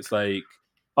instance, it's like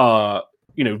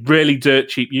really dirt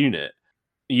cheap unit.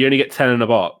 You only get 10 in a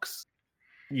box.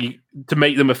 To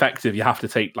make them effective, you have to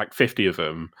take like 50 of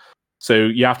them. So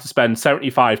you have to spend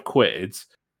 75 quid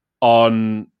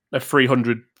on a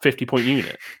 350 point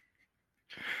unit.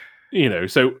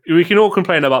 So we can all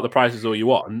complain about the prices all you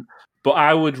want, but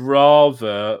I would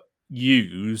rather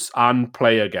use and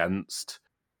play against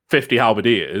 50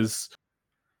 halberdiers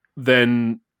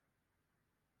than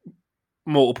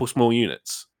multiple small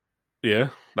units. Yeah,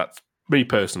 that's me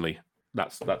personally.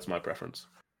 That's my preference.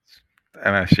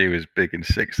 MSU is big in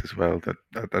 6 as well.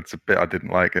 That's a bit I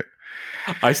didn't like it.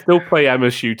 I still play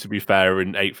MSU, to be fair,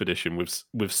 in 8th edition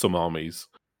with some armies.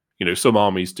 Some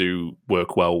armies do work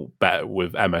better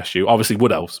with MSU. Obviously,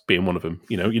 Wood Elves being one of them.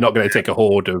 You're not going to take a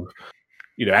horde of,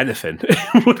 anything.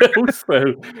 Wood Elves,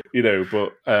 so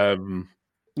but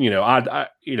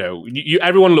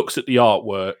everyone looks at the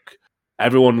artwork.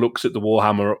 Everyone looks at the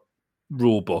Warhammer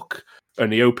rule book,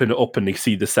 and they open it up and they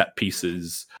see the set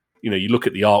pieces. You look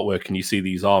at the artwork and you see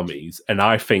these armies, and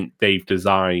I think they've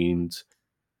designed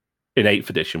in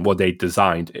 8th edition. Well, they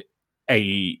designed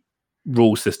a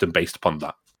rule system based upon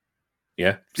that.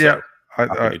 Yeah. So yeah. I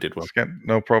think they did well.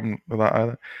 No problem with that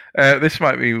either. This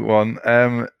might be one.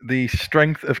 The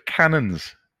strength of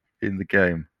cannons in the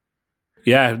game.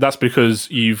 Yeah, that's because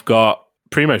you've got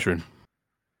pre-measuring.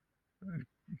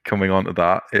 Coming on to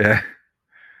that, yeah.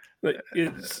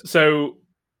 So,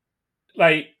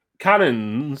 like,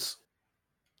 cannons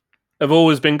have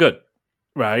always been good,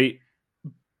 right?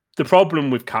 The problem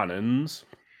with cannons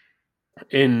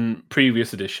in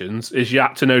previous editions is you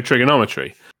had to know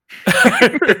trigonometry.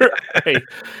 Right.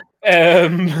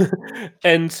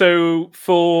 And so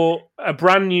for a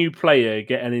brand new player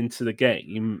getting into the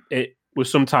game, it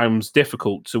was sometimes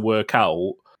difficult to work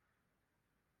out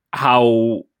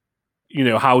how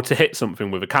to hit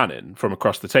something with a cannon from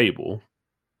across the table.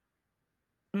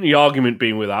 The argument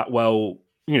being with that, well,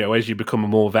 as you become a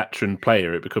more veteran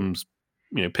player, it becomes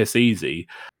piss easy.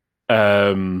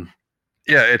 Yeah,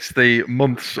 it's the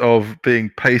months of being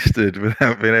pasted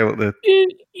without being able to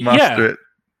master it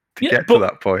to get to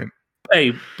that point.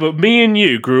 Hey, but me and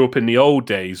you grew up in the old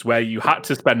days where you had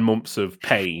to spend months of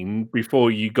pain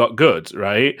before you got good,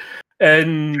 right?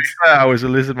 And I was a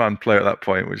Lizardman player at that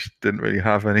point, which didn't really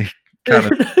have any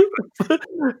cannon.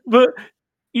 but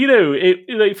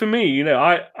like for me,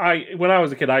 I when I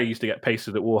was a kid, I used to get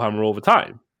pasted at Warhammer all the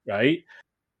time, right?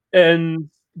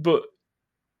 But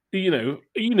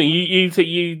you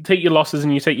take your losses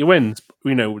and you take your wins.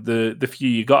 The few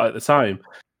you got at the time,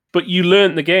 but you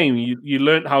learnt the game. You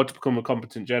learnt how to become a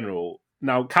competent general.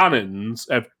 Now cannons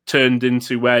have turned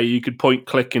into where you could point,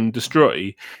 click, and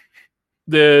destroy.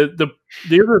 The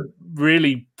other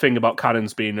really thing about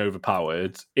cannons being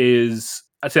overpowered is,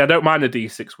 I don't mind the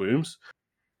D6 wounds.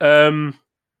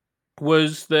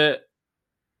 Was that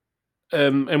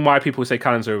and why people say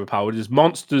cannons are overpowered is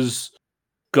monsters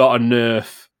got a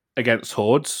nerf against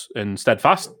hordes and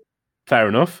steadfast. Fair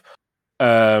enough.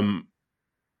 The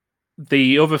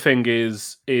other thing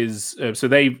is so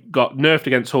they got nerfed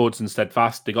against hordes and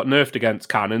steadfast. They got nerfed against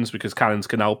cannons because cannons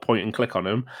can now point and click on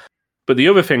them. But the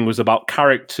other thing was about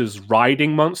characters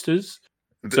riding monsters.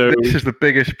 So this is the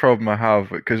biggest problem I have,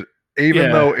 because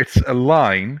even though it's a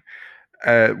line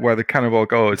where the cannonball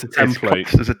goes, it's a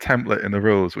template. There's a template in the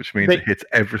rules, which means it hits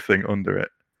everything under it.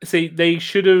 See, they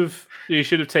should have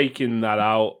taken that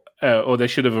out, or they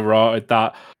should have errated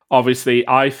that. Obviously,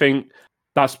 I think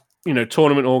that's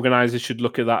tournament organizers should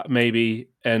look at that maybe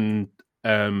and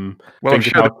well, I'm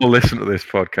sure they'll listen to this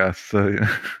podcast. So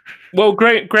yeah. Well,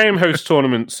 Graham hosts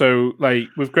tournaments, so like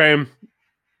with Graham,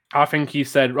 I think he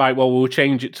said, right, well, we'll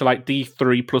change it to like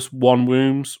D3 plus 1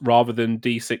 wounds rather than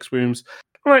D6 wounds.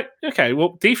 Right, okay,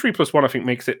 well, D3 plus 1 I think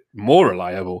makes it more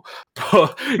reliable,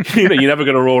 but you're never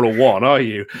going to roll a 1, are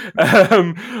you?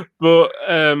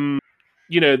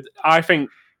 I think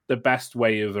the best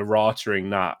way of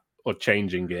erratering that or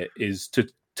changing it is to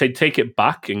take it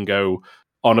back and go,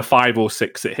 on a 5 or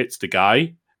 6 it hits the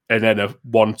guy, and then a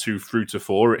 1, 2 through to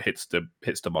 4 it hits the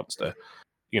monster.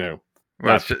 Well,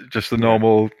 that's just the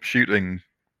normal shooting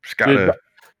scatter.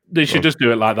 They should just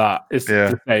do it like that. It's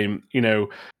the same.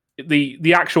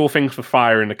 The actual things for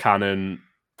firing the cannon,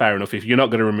 fair enough. If you're not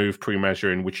going to remove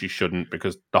pre-measuring, which you shouldn't,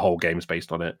 because the whole game's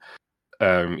based on it,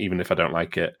 even if I don't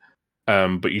like it.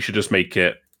 But you should just make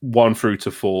it 1 through to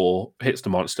 4 hits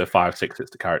the monster, 5, 6 hits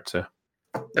the character.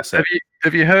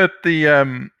 Have you heard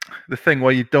the thing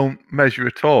where you don't measure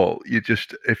at all? You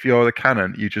just, if you're the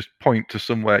cannon, you just point to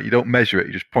somewhere. You don't measure it.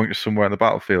 You just point to somewhere on the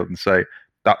battlefield and say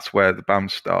that's where the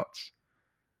bounce starts.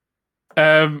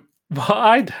 What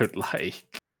I don't like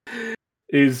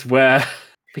is where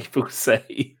people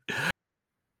say,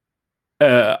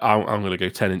 "I'm going to go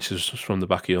 10 inches from the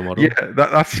back of your model." Yeah,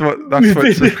 that's what.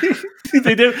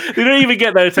 They don't even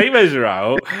get their tape measure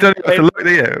out. Don't have to look,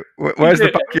 do you? Where's the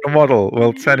back of your model?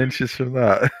 Well, 10 inches from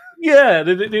that. Yeah,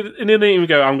 they don't even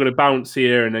go, I'm going to bounce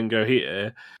here and then go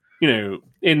here.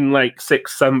 In like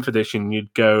 6th, 7th edition,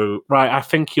 you'd go, right, I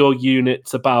think your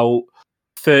unit's about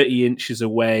 30 inches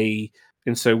away.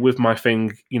 And so with my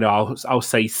thing, I'll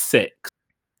say 6.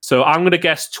 So I'm going to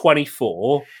guess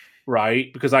 24,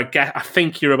 right? Because I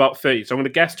think you're about 30. So I'm going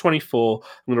to guess 24.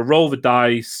 I'm going to roll the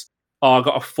dice. Oh, I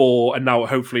got a 4, and now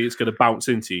hopefully it's going to bounce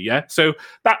into you. Yeah, so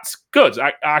that's good.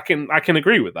 I can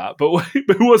agree with that. But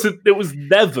it was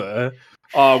never.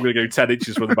 Oh, I'm going to go 10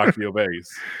 inches from the back of your base.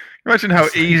 Imagine how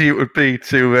easy it would be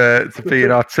to be an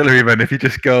artilleryman if you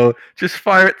just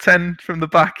fire at 10 from the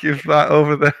back of that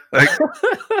over there. Like,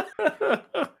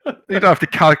 you don't have to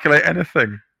calculate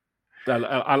anything.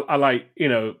 I like,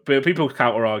 but people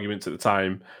counter arguments at the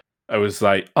time. I was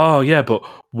like, oh yeah, but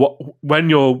when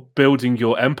you're building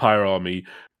your Empire army,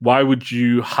 why would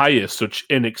you hire such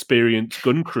inexperienced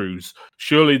gun crews?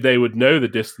 Surely they would know the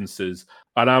distances.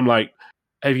 And I'm like,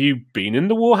 have you been in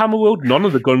the Warhammer world? None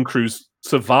of the gun crews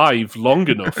survive long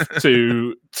enough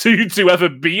to ever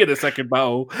be in a second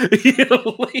battle.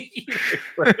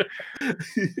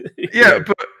 Yeah,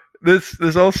 but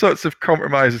there's all sorts of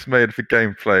compromises made for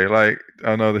gameplay. Like,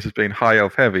 I know this has been high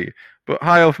elf heavy, but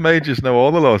high elf mages know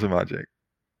all the laws of magic.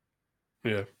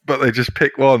 Yeah, but they just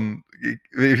pick one.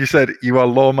 If you said you are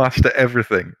law master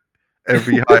everything,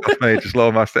 every high elf mage is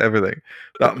law master everything,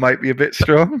 that might be a bit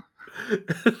strong.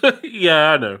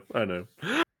 Yeah, I know.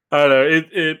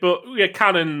 But yeah,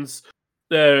 cannons.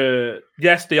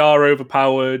 Yes, they are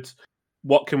overpowered.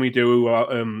 What can we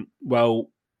do? Well,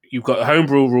 you've got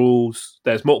homebrew rules.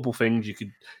 There's multiple things you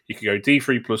could go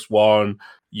D3+1.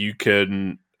 You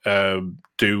can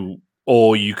do,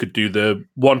 or you could do the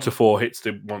 1 to 4 hits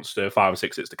the monster, 5 or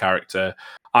 6 hits the character.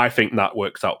 I think that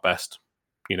works out best.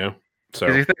 So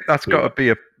you think that's got to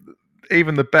be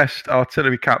even the best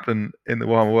artillery captain in the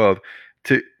Warhammer world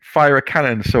to fire a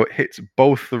cannon so it hits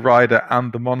both the rider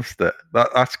and the monster.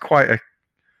 That's quite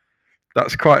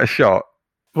a shot.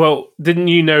 Well, didn't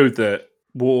you know that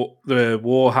the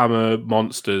Warhammer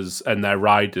monsters and their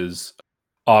riders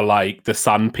are like the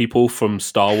Sand People from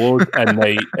Star Wars,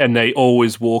 and they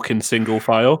always walk in single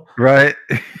file, right?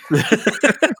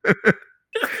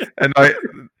 And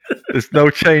there's no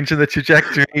change in the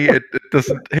trajectory. It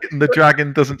doesn't hitting the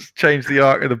dragon doesn't change the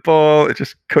arc of the ball. It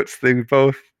just cuts through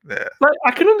both. Yeah. Like,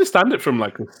 I can understand it from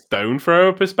like a stone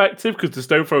thrower perspective because the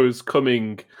stone thrower is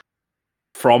coming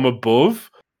from above,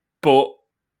 but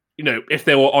if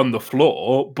they were on the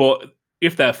floor, but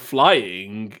if they're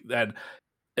flying, then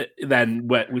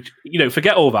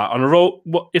forget all that on a roll.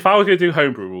 If I was going to do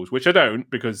homebrew rules, which I don't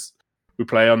because we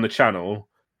play on the channel,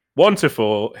 1 to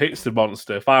 4 hits the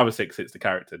monster, 5 or 6 hits the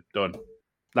character. Done.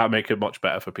 That make it much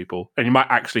better for people, and you might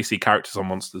actually see characters on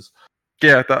monsters.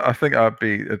 Yeah, I think that'd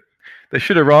be. They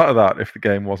should have written that if the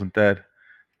game wasn't dead.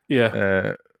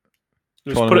 Yeah.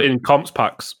 Just put it in comps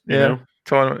packs. You know?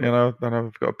 Tournament. Then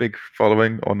I've got a big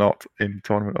following or not in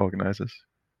tournament organizers.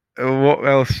 What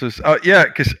else is?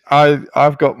 Because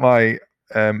I've got my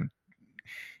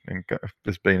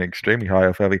it's been extremely high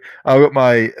off heavy. I've got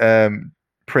my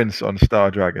Prince on Star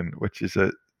Dragon, which is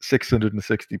a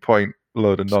 660 point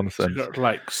load of nonsense. So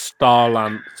like Star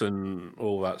Lance and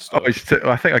all that stuff.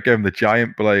 I think I gave him the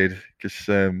Giant Blade because.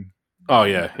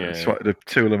 I wanted to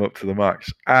tool him up to the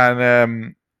max,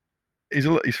 and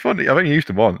he's funny. I've only used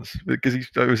him once because it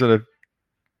was a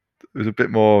bit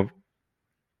more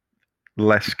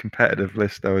less competitive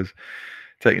list I was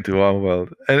taking to Warhammer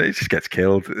World, and it just gets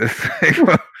killed.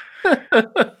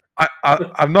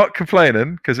 I'm not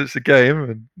complaining because it's a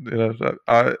game, and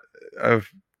I've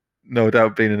no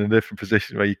doubt been in a different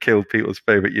position where you kill people's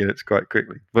favorite units quite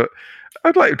quickly. But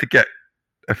I'd like to get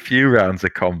a few rounds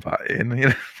of combat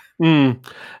in.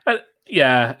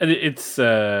 Yeah, and it's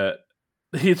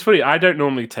funny. I don't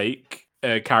normally take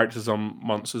characters on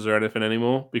monsters or anything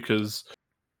anymore because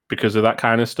of that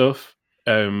kind of stuff.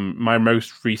 My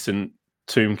most recent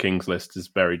Tomb Kings list is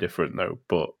very different though,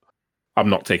 but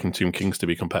I'm not taking Tomb Kings to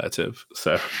be competitive.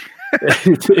 So if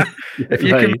you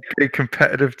can make a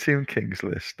competitive Tomb Kings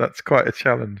list, that's quite a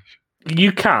challenge.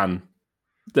 You can.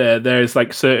 There's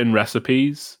like certain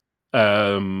recipes,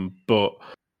 but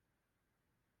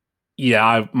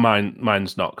yeah,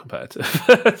 mine's not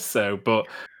competitive. So, but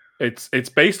it's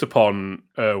based upon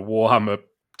Warhammer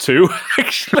 2.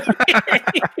 Actually,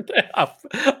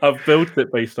 I've built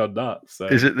it based on that. So,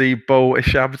 is it the Bo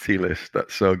Ishabti list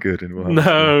that's so good in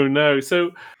Warhammer? No.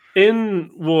 So,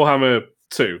 in Warhammer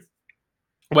 2,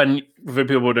 for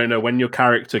people who don't know, when your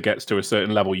character gets to a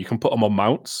certain level, you can put them on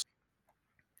mounts.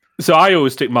 So I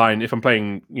always stick mine if I'm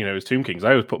playing, as Tomb Kings.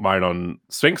 I always put mine on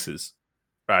Sphinxes.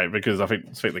 Right, because I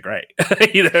think they're great,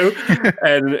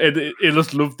 and it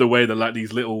just love the way they're like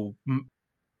these little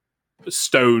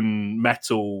stone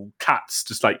metal cats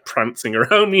just like prancing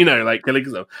around, like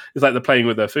killing them. It's like they're playing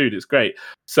with their food. It's great.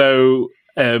 So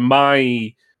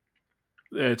my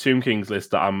Tomb Kings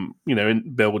list that I'm,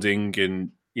 in building,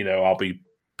 and I'll be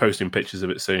posting pictures of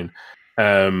it soon.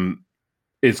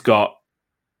 It's got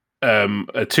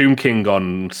a Tomb King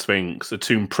on Sphinx, a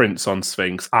Tomb Prince on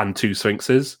Sphinx, and 2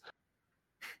 Sphinxes.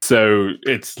 So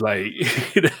it's like,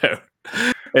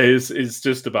 it's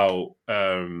just about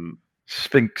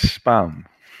Sphinx spam.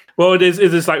 Well, it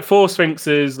is like 4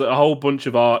 Sphinxes, a whole bunch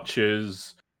of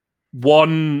archers,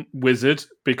 1 wizard,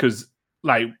 because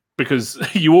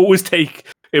you always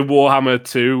take in Warhammer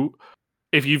 2,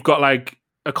 if you've got like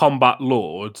a combat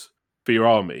lord for your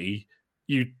army,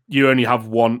 you only have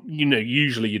 1.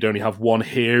 Usually you'd only have 1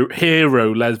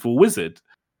 hero level wizard.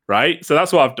 Right, so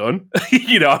that's what I've done.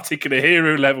 I've taken a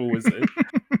hero level wizard. So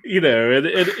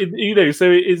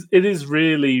it is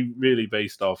really, really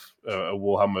based off a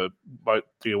Warhammer,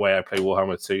 the way I play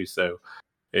Warhammer 2. So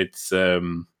it's,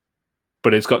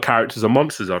 but it's got characters and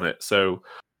monsters on it. So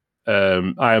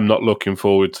I am not looking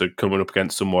forward to coming up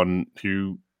against someone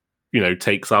who,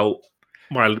 takes out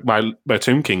my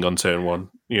Tomb King on turn 1.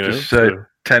 Just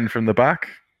 10 from the back.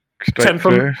 10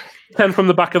 from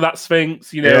the back of that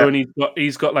Sphinx, and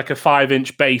he's got like a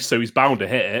 5-inch base, so he's bound to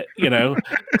hit it,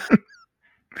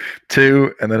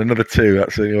 2 and then another 2.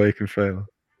 That's the only way you can fail.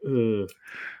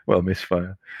 Well,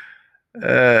 misfire.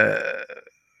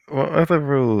 What other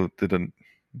rule didn't?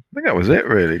 I think that was it.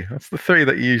 Really, that's the 3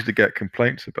 that you usually get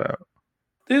complaints about.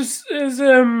 There's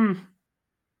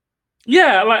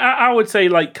yeah, like I would say,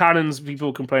 like cannons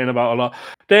people complain about a lot.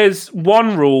 There's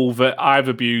one rule that I've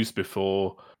abused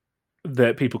before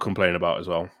that people complain about as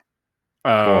well.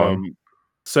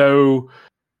 So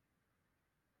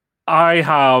I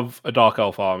have a Dark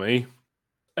Elf army,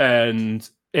 and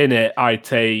in it I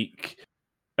take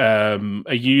a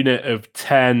unit of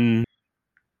 10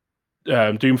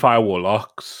 Doomfire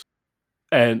Warlocks.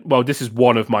 And well, this is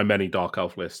one of my many Dark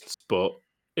Elf lists, but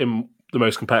in the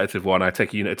most competitive one, I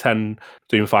take a unit of 10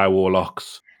 Doomfire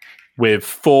Warlocks with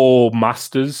 4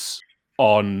 Masters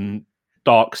on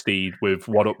Darksteed with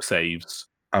 1-up saves.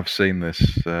 I've seen this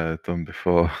done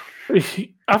before.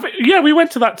 Yeah, we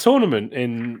went to that tournament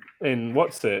in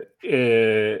what's it?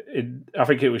 I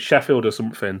think it was Sheffield or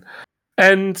something.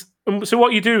 And so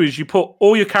what you do is you put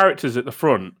all your characters at the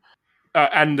front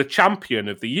and the champion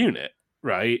of the unit,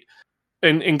 right,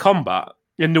 in combat,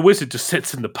 and the wizard just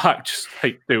sits in the back, just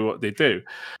like do what they do.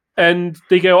 And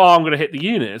they go, "Oh, I'm going to hit the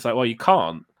unit." It's like, well, you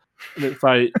can't. And it's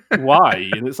like,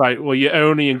 why? And it's like, well, you're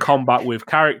only in combat with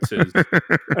characters.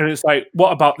 And it's like,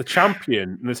 what about the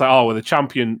champion? And it's like, oh, well, the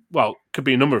champion, well, could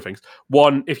be a number of things.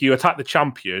 One, if you attack the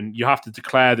champion, you have to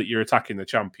declare that you're attacking the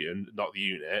champion, not the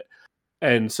unit.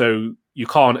 And so you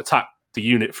can't attack the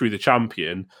unit through the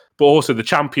champion, but also the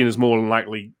champion is more than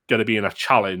likely going to be in a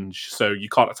challenge, so you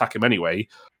can't attack him anyway.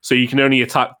 So you can only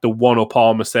attack the 1-up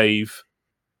armor save,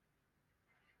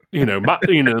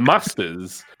 the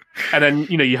masters. And then,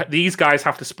 these guys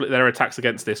have to split their attacks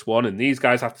against this one, and these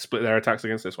guys have to split their attacks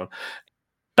against this one.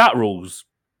 That rule's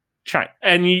shite.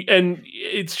 And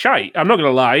it's shite. I'm not going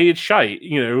to lie, it's shite.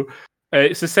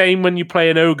 It's the same when you play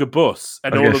an ogre bus,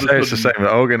 and all of a sudden, it's the same.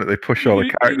 Ogre, they push all the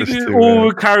characters to. All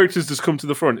the characters just come to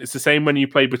the front. It's the same when you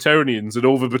play Bretonnians, and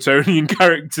all the Bretonnian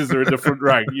characters are in the front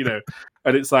rank.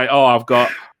 And it's like, oh, I've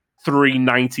got 3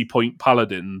 90-point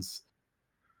paladins,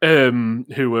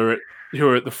 who are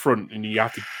at the front, and you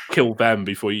have to kill them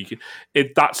before you can.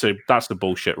 That's the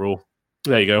bullshit rule.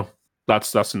 There you go.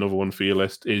 That's another one for your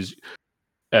list. Is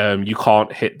you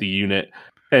can't hit the unit.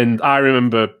 And I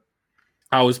remember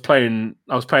I was playing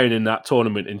in that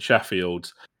tournament in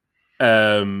Sheffield,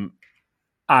 and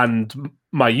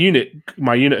my unit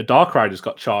of Dark Riders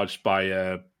got charged by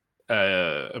a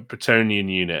Bretonnian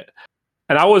unit,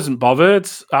 and I wasn't bothered.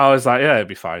 I was like, yeah, it'd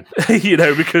be fine,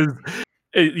 because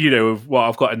of what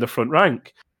I've got in the front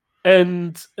rank.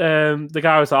 And the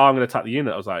guy was like, oh, I'm going to attack the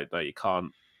unit. I was like, no, you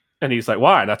can't. And he's like,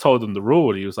 why? And I told him the rule.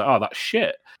 And he was like, oh, that's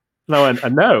shit. And I went, I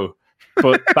know,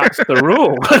 but that's the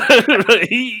rule.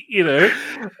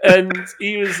 And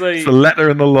he was like, it's a letter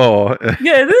in the law.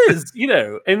 Yeah, it is,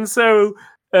 And so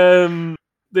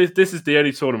this is the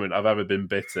only tournament I've ever been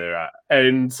bitter at.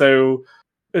 And so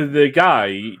the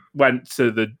guy went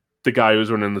to the guy who was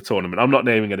running the tournament. I'm not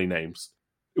naming any names.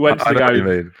 Went to the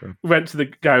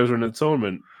guy who was running the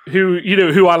tournament,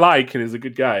 who I like and is a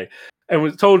good guy,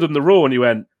 and told him the rule, and he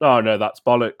went, "Oh no, that's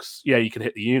bollocks. Yeah, you can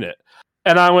hit the unit."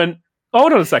 And I went,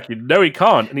 "Hold on a second, no, he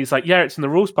can't." And he's like, "Yeah, it's in the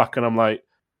rules pack." And I'm like,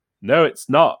 "No, it's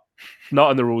not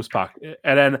in the rules pack."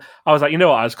 And then I was like, "You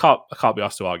know what? I can't be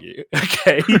asked to argue."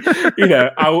 Okay,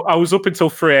 I was up until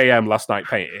 3 a.m. last night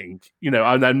painting.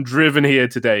 And then driven here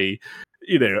today.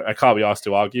 I can't be asked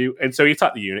to argue. And so he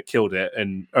attacked the unit, killed it,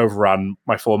 and overran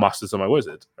my 4 masters and my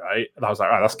wizard, right? And I was like,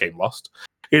 right, that's game lost.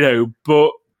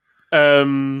 But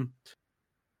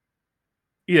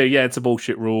it's a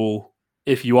bullshit rule.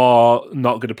 If you are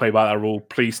not going to play by that rule,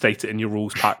 please state it in your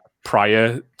rules pack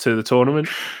prior to the tournament.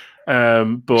 But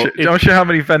I'm not sure how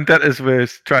many vendettas we're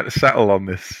trying to settle on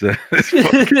this. This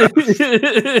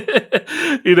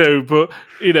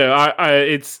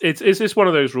it's just one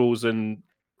of those rules, and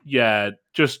yeah,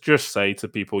 just say to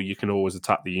people you can always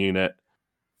attack the unit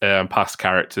past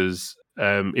characters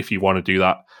if you want to do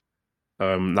that.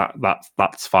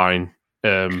 That's fine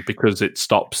because it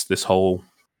stops this whole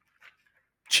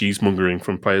cheesemongering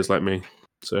from players like me.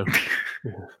 So,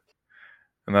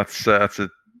 and that's an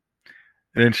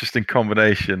interesting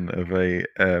combination of a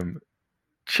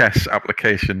chess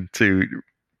application to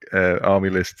army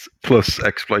lists plus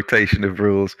exploitation of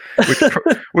rules,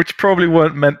 which probably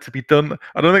weren't meant to be done.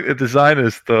 I don't think the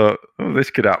designers thought, "Oh, this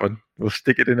could happen. We'll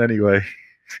stick it in anyway."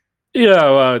 Yeah,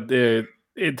 well,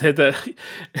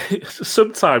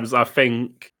 sometimes I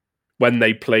think when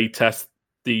they play test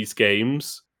these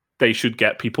games, they should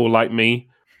get people like me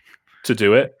to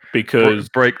do it because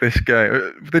break this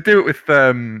game. They do it with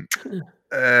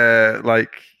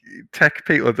like tech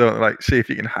people don't like see if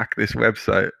you can hack this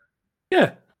website.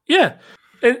 Yeah,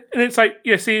 and it's like,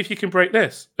 yeah, see if you can break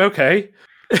this. Okay,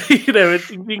 go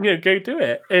do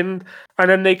it, and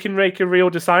then they can make a real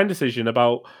design decision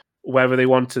about whether they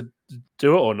want to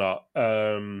do it or not.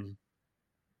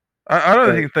 I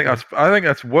don't think that's. I think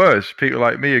that's worse. People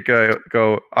like me who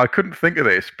go. I couldn't think of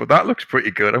this, but that looks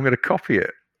pretty good. I'm going to copy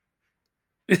it.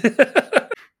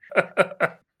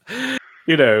 But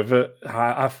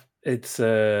it's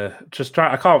just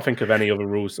try. I can't think of any other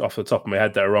rules off the top of my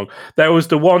head that are wrong. There was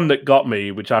the one that got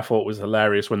me, which I thought was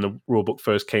hilarious when the rulebook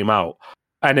first came out,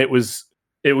 and it was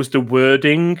the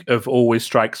wording of always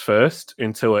strikes first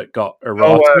until it got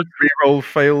errated. Reroll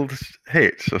failed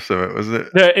hits or something, was it?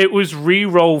 No, it was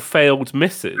reroll failed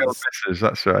misses. Failed misses,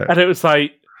 that's right. And it was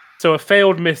like, so a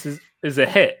failed miss is a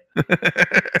hit.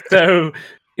 So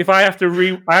if I have to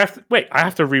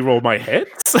re-roll my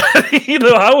hits.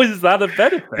 How is that a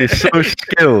benefit? You're so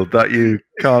skilled that you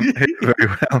can't hit very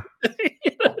well.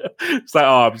 It's like,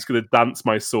 I'm just going to dance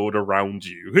my sword around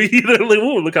you.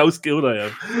 Look how skilled I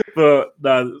am. But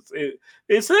no,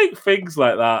 it's like things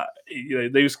like that.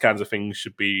 Those kinds of things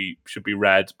should be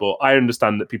read. But I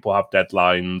understand that people have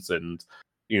deadlines, and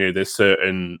there's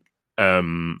certain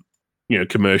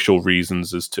commercial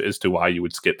reasons as to why you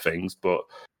would skip things. But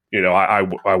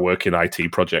I work in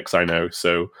IT projects, I know.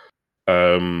 So,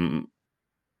 there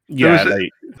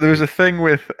was a thing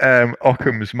with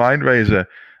Occam's Mindraiser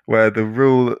where the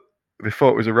rule before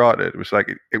it was errated was like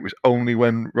it was only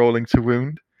when rolling to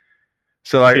wound.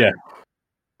 So it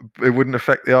wouldn't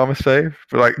affect the armor save.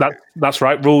 But that's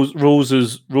right. Rules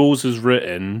as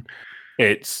written,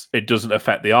 it doesn't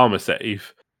affect the armor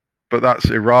save. But that's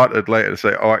errated later to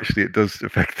say, actually, it does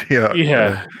affect the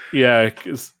armor.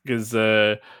 Because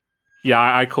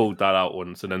I called that out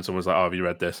once, and then someone was like, have you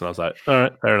read this? And I was like, all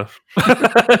right, fair enough.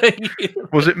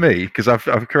 Was it me? Because I've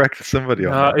corrected somebody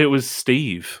on that. It was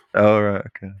Steve. Oh, right,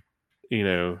 okay.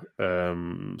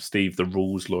 Steve, the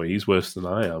rules lawyer, he's worse than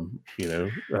I am,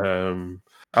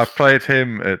 I've played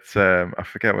him at, I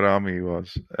forget what army he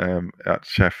was, at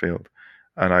Sheffield.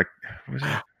 And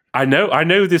I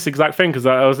know this exact thing because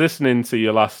I was listening to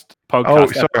your last podcast.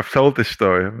 Oh, sorry, I've told this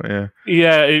story. Yeah.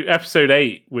 Yeah, episode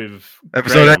 8 with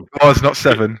episode Graham. 8 was not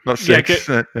 7, not 6.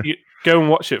 Yeah, go and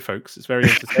watch it, folks. It's very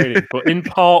entertaining. But in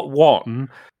part 1,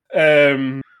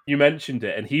 you mentioned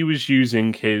it, and he was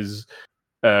using his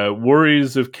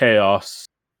Warriors of Chaos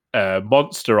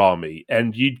monster army,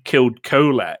 and you'd killed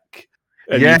Kolek.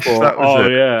 And yes, you thought, that was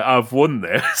it. Yeah, I've won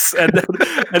this. and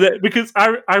then, because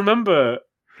I remember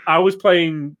I was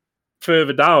playing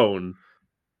further down,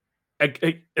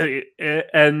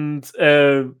 and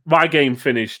my game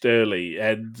finished early,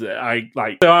 and so I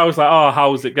was like,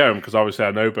 how's it going? Because obviously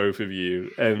I know both of you,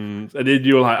 and then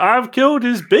you were like, I've killed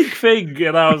his big thing,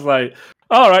 and I was like,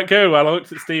 all right, go. Well, I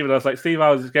looked at Steve, and I was like, Steve,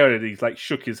 how's it going? And he's like,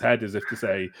 shook his head as if to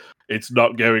say, it's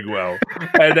not going well.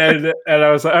 and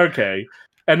I was like, okay.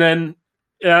 And then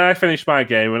I finished my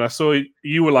game, and I saw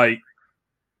you were like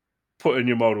putting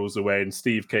your models away, and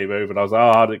Steve came over, and I was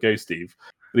like, how'd it go, Steve?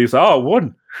 And he was like, I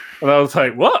won. And I was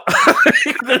like, what?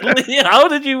 How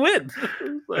did you win?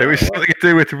 It was something to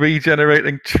do with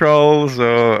regenerating trolls,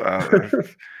 or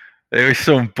it was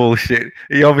some bullshit.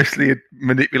 He obviously had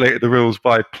manipulated the rules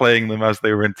by playing them as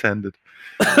they were intended.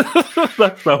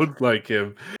 That sounds like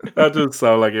him. That does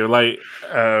sound like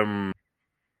him.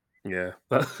 Yeah,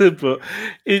 but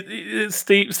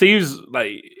Steve's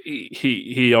like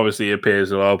he obviously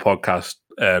appears on our podcast,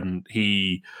 and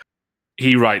he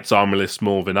writes armor lists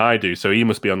more than I do, so he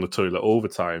must be on the toilet all the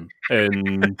time.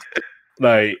 And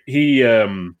he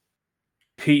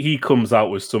comes out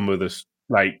with some of the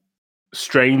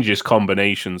strangest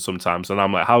combinations sometimes, and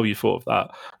I'm like, how have you thought of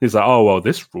that? He's like, oh well,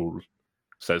 this rule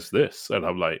says this, and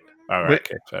I'm like, all right,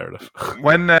 okay, fair enough.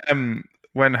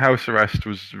 When House Arrest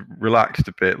was relaxed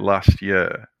a bit last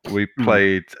year, we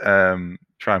played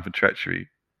Triumph and Treachery,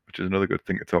 which is another good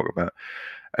thing to talk about.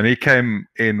 And he came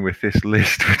in with this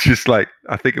list, which is I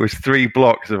think it was 3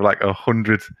 blocks of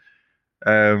 100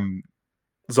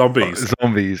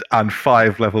 zombies and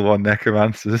 5 level 1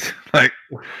 necromancers.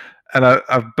 And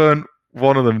I've burnt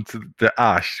one of them to the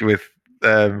ash with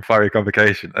Fiery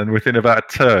Convocation, and within about a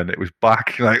turn, it was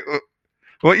back.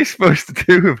 What are you supposed to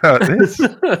do about this?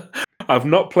 I've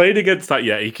not played against that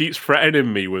yet. He keeps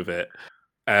threatening me with it,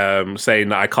 saying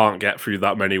that I can't get through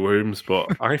that many rooms,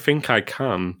 but I think I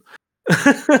can. In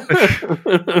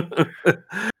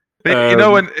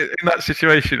that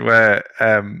situation where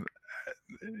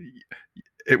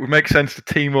it would make sense to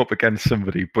team up against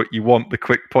somebody, but you want the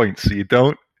quick points, so you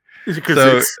don't.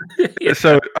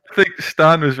 So I think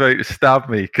Stan was ready to stab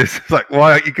me because it's like,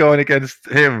 why aren't you going against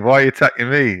him? Why are you attacking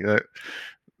me?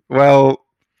 Well,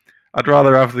 I'd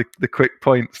rather have the quick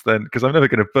points then, because I'm never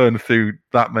going to burn through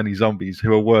that many zombies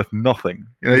who are worth nothing.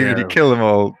 Even if you kill them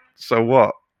all, so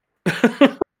what?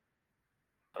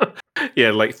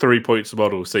 Yeah, like 3 points a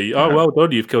model. So, well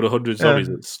done, you've killed 100 zombies.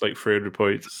 It's like 300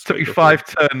 points. It took me 5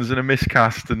 turns and a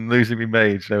miscast and losing me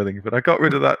mage and everything, but I got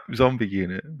rid of that zombie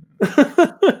unit.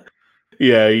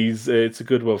 Yeah, it's a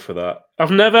good one for that. I've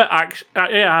never actually...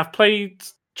 I've played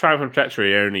Triumph and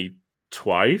Treachery only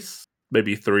twice,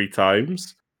 maybe 3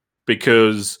 times,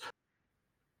 because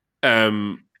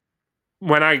when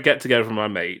I get together with my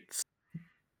mates,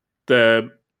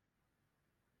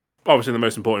 obviously the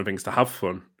most important thing is to have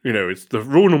fun. It's the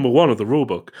rule number 1 of the rule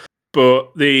book.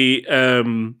 But I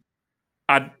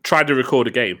tried to record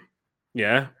a game,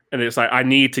 yeah, and it's like I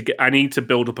need to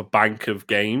build up a bank of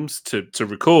games to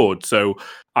record so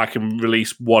I can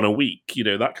release 1 a week,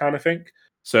 that kind of thing.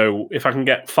 So if I can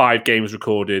get 5 games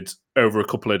recorded over a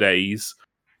couple of days,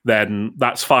 then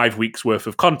that's 5 weeks worth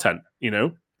of content,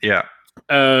 Yeah.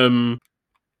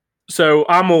 So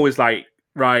I'm always like,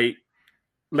 right,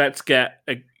 let's get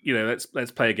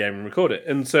let's play a game and record it.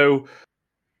 And so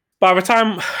by the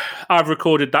time I've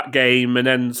recorded that game and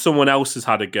then someone else has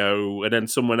had a go and then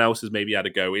someone else has maybe had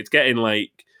a go, it's getting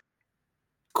like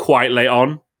quite late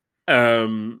on.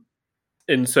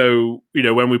 And so,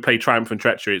 when we play Triumph and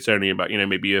Treachery, it's only about,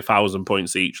 maybe 1,000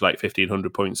 points each, like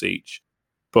 1,500 points each.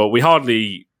 But we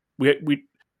obviously, both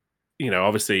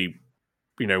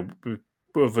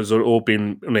of us have all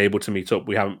been unable to meet up.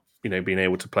 We haven't, been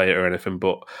able to play it or anything.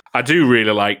 But I do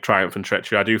really like Triumph and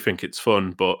Treachery. I do think it's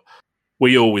fun, but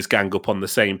we always gang up on the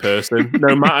same person,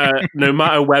 no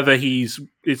matter whether this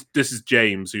is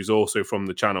James, who's also from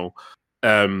the channel.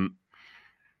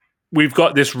 We've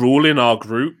got this rule in our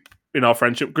group, in our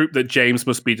friendship group, that James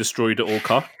must be destroyed at all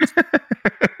costs.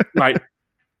 Like,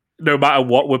 no matter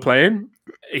what we're playing,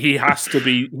 he has to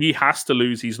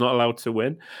lose. He's not allowed to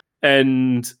win.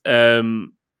 And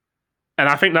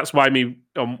I think that's why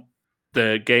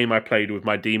the game I played with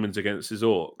my demons against his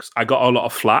orcs, I got a lot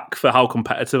of flack for how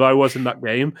competitive I was in that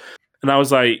game. And I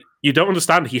was like, you don't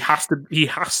understand. He has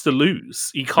to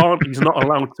lose. He can't. He's not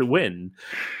allowed to win.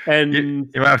 And you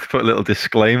might have to put a little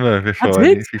disclaimer before.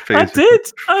 I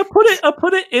did. I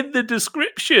put it in the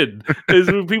description because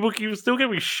people keep still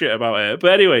giving me shit about it.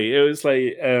 But anyway, it was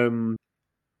like,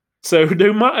 so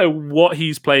no matter what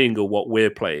he's playing or what we're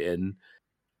playing,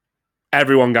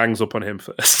 everyone gangs up on him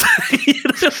first.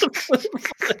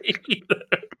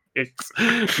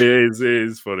 It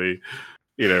is funny,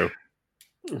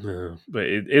 but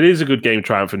it is a good game,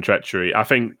 Triumph and Treachery. I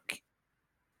think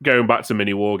going back to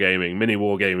Mini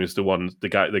Wargaming is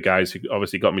the guys who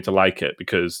obviously got me to like it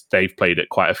because they've played it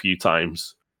quite a few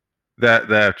times.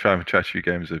 Their Triumph and Treachery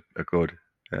games are good.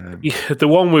 Yeah, the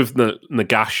one with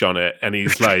Nagash on it, and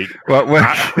he's like, well,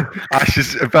 Ash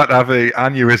is about to have an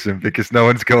aneurysm because no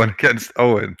one's going against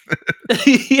Owen.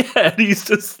 Yeah, and he's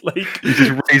just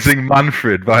raising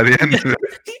Manfred by the end of it.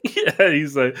 Yeah,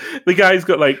 he's like, the guy's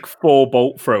got like 4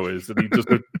 bolt throwers, and he just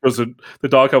doesn't. The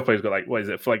Dark Elf player's got like, what is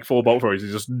it, for like 4 bolt throwers?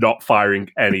 He's just not firing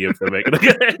any of them.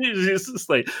 He's just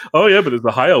like, oh yeah, but there's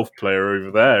a High Elf player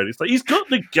over there, and he's like, he's got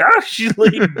Nagash. He's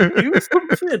like, do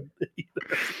something.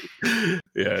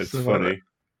 Yeah, it's funny.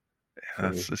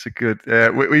 It's a good.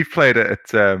 We've played it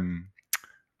at.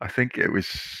 I think it was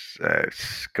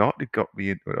Scott who got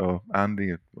me in, or Andy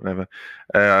or whatever.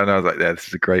 And I was like, "Yeah, this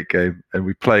is a great game." And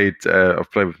we played. I've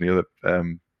played with the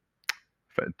other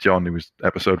John, who was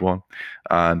episode 1,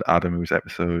 and Adam, who was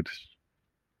episode,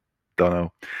 don't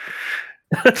know,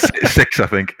 6, I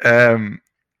think. And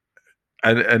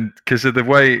because of the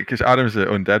way, because Adam's an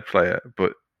undead player,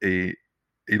 but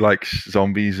he likes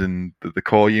zombies and the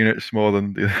core units more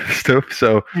than the other stuff.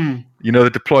 So the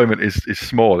deployment is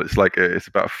small. It's like it's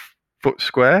about a foot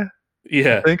square.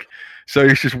 Yeah, I think. So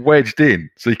he's just wedged in,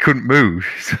 so he couldn't move.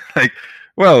 So like,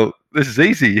 well, this is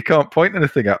easy. You can't point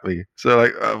anything at me. So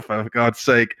like, oh, for God's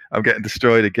sake, I'm getting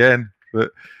destroyed again.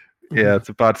 But yeah, it's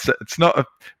a bad set. It's not.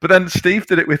 But then Steve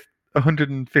did it with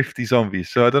 150 zombies.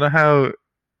 So I don't know how.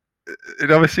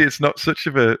 Obviously, it's not such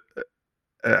of a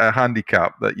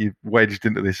handicap that you've wedged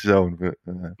into this zone, but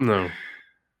no,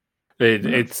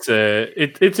 it's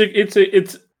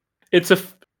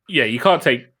you can't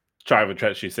take Triumph and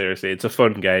Treachery seriously. It's a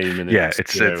fun game, and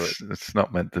it's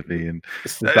not meant to be. And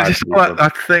just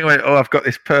that thing where, I've got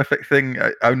this perfect thing.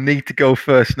 I need to go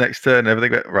first next turn.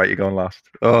 Everything right, you're going last.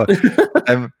 Oh,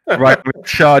 right, we'll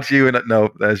charge you, and no,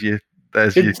 there's your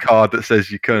there's your card that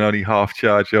says you can only half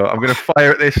charge. Or I'm going to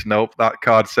fire at this. Nope, that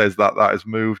card says that has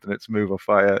moved and it's move or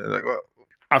fire. Like, well,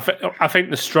 I think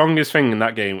the strongest thing in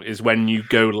that game is when you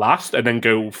go last and then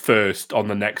go first on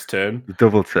the next turn. The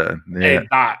double turn. Yeah.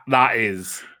 That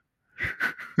is,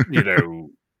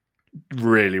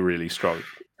 really, really strong.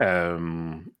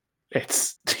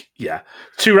 It's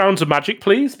 2 rounds of magic,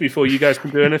 please, before you guys can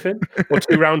do anything, or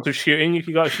 2 rounds of shooting if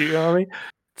you got a shooting army.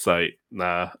 It's like,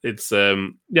 nah, it's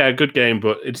a good game,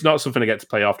 but it's not something I get to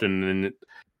play often,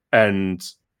 and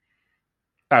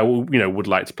I would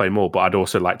like to play more, but I'd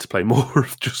also like to play more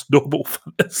of just normal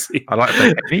fantasy. I like to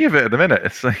play any of it at the minute.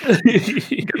 It's like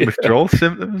withdrawal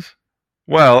symptoms.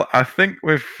 Well, I think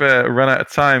we've run out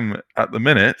of time at the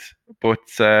minute, but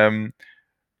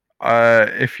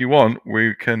if you want,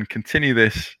 we can continue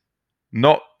this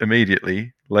not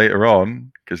immediately, later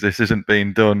on, because this isn't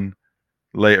being done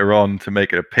later on to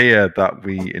make it appear that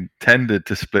we intended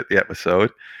to split the episode.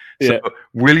 So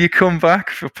will you come back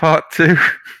for part 2?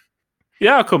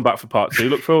 Yeah, I'll come back for part 2.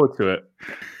 Look forward to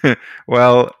it.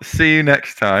 Well, see you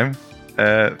next time.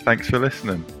 Thanks for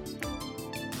listening.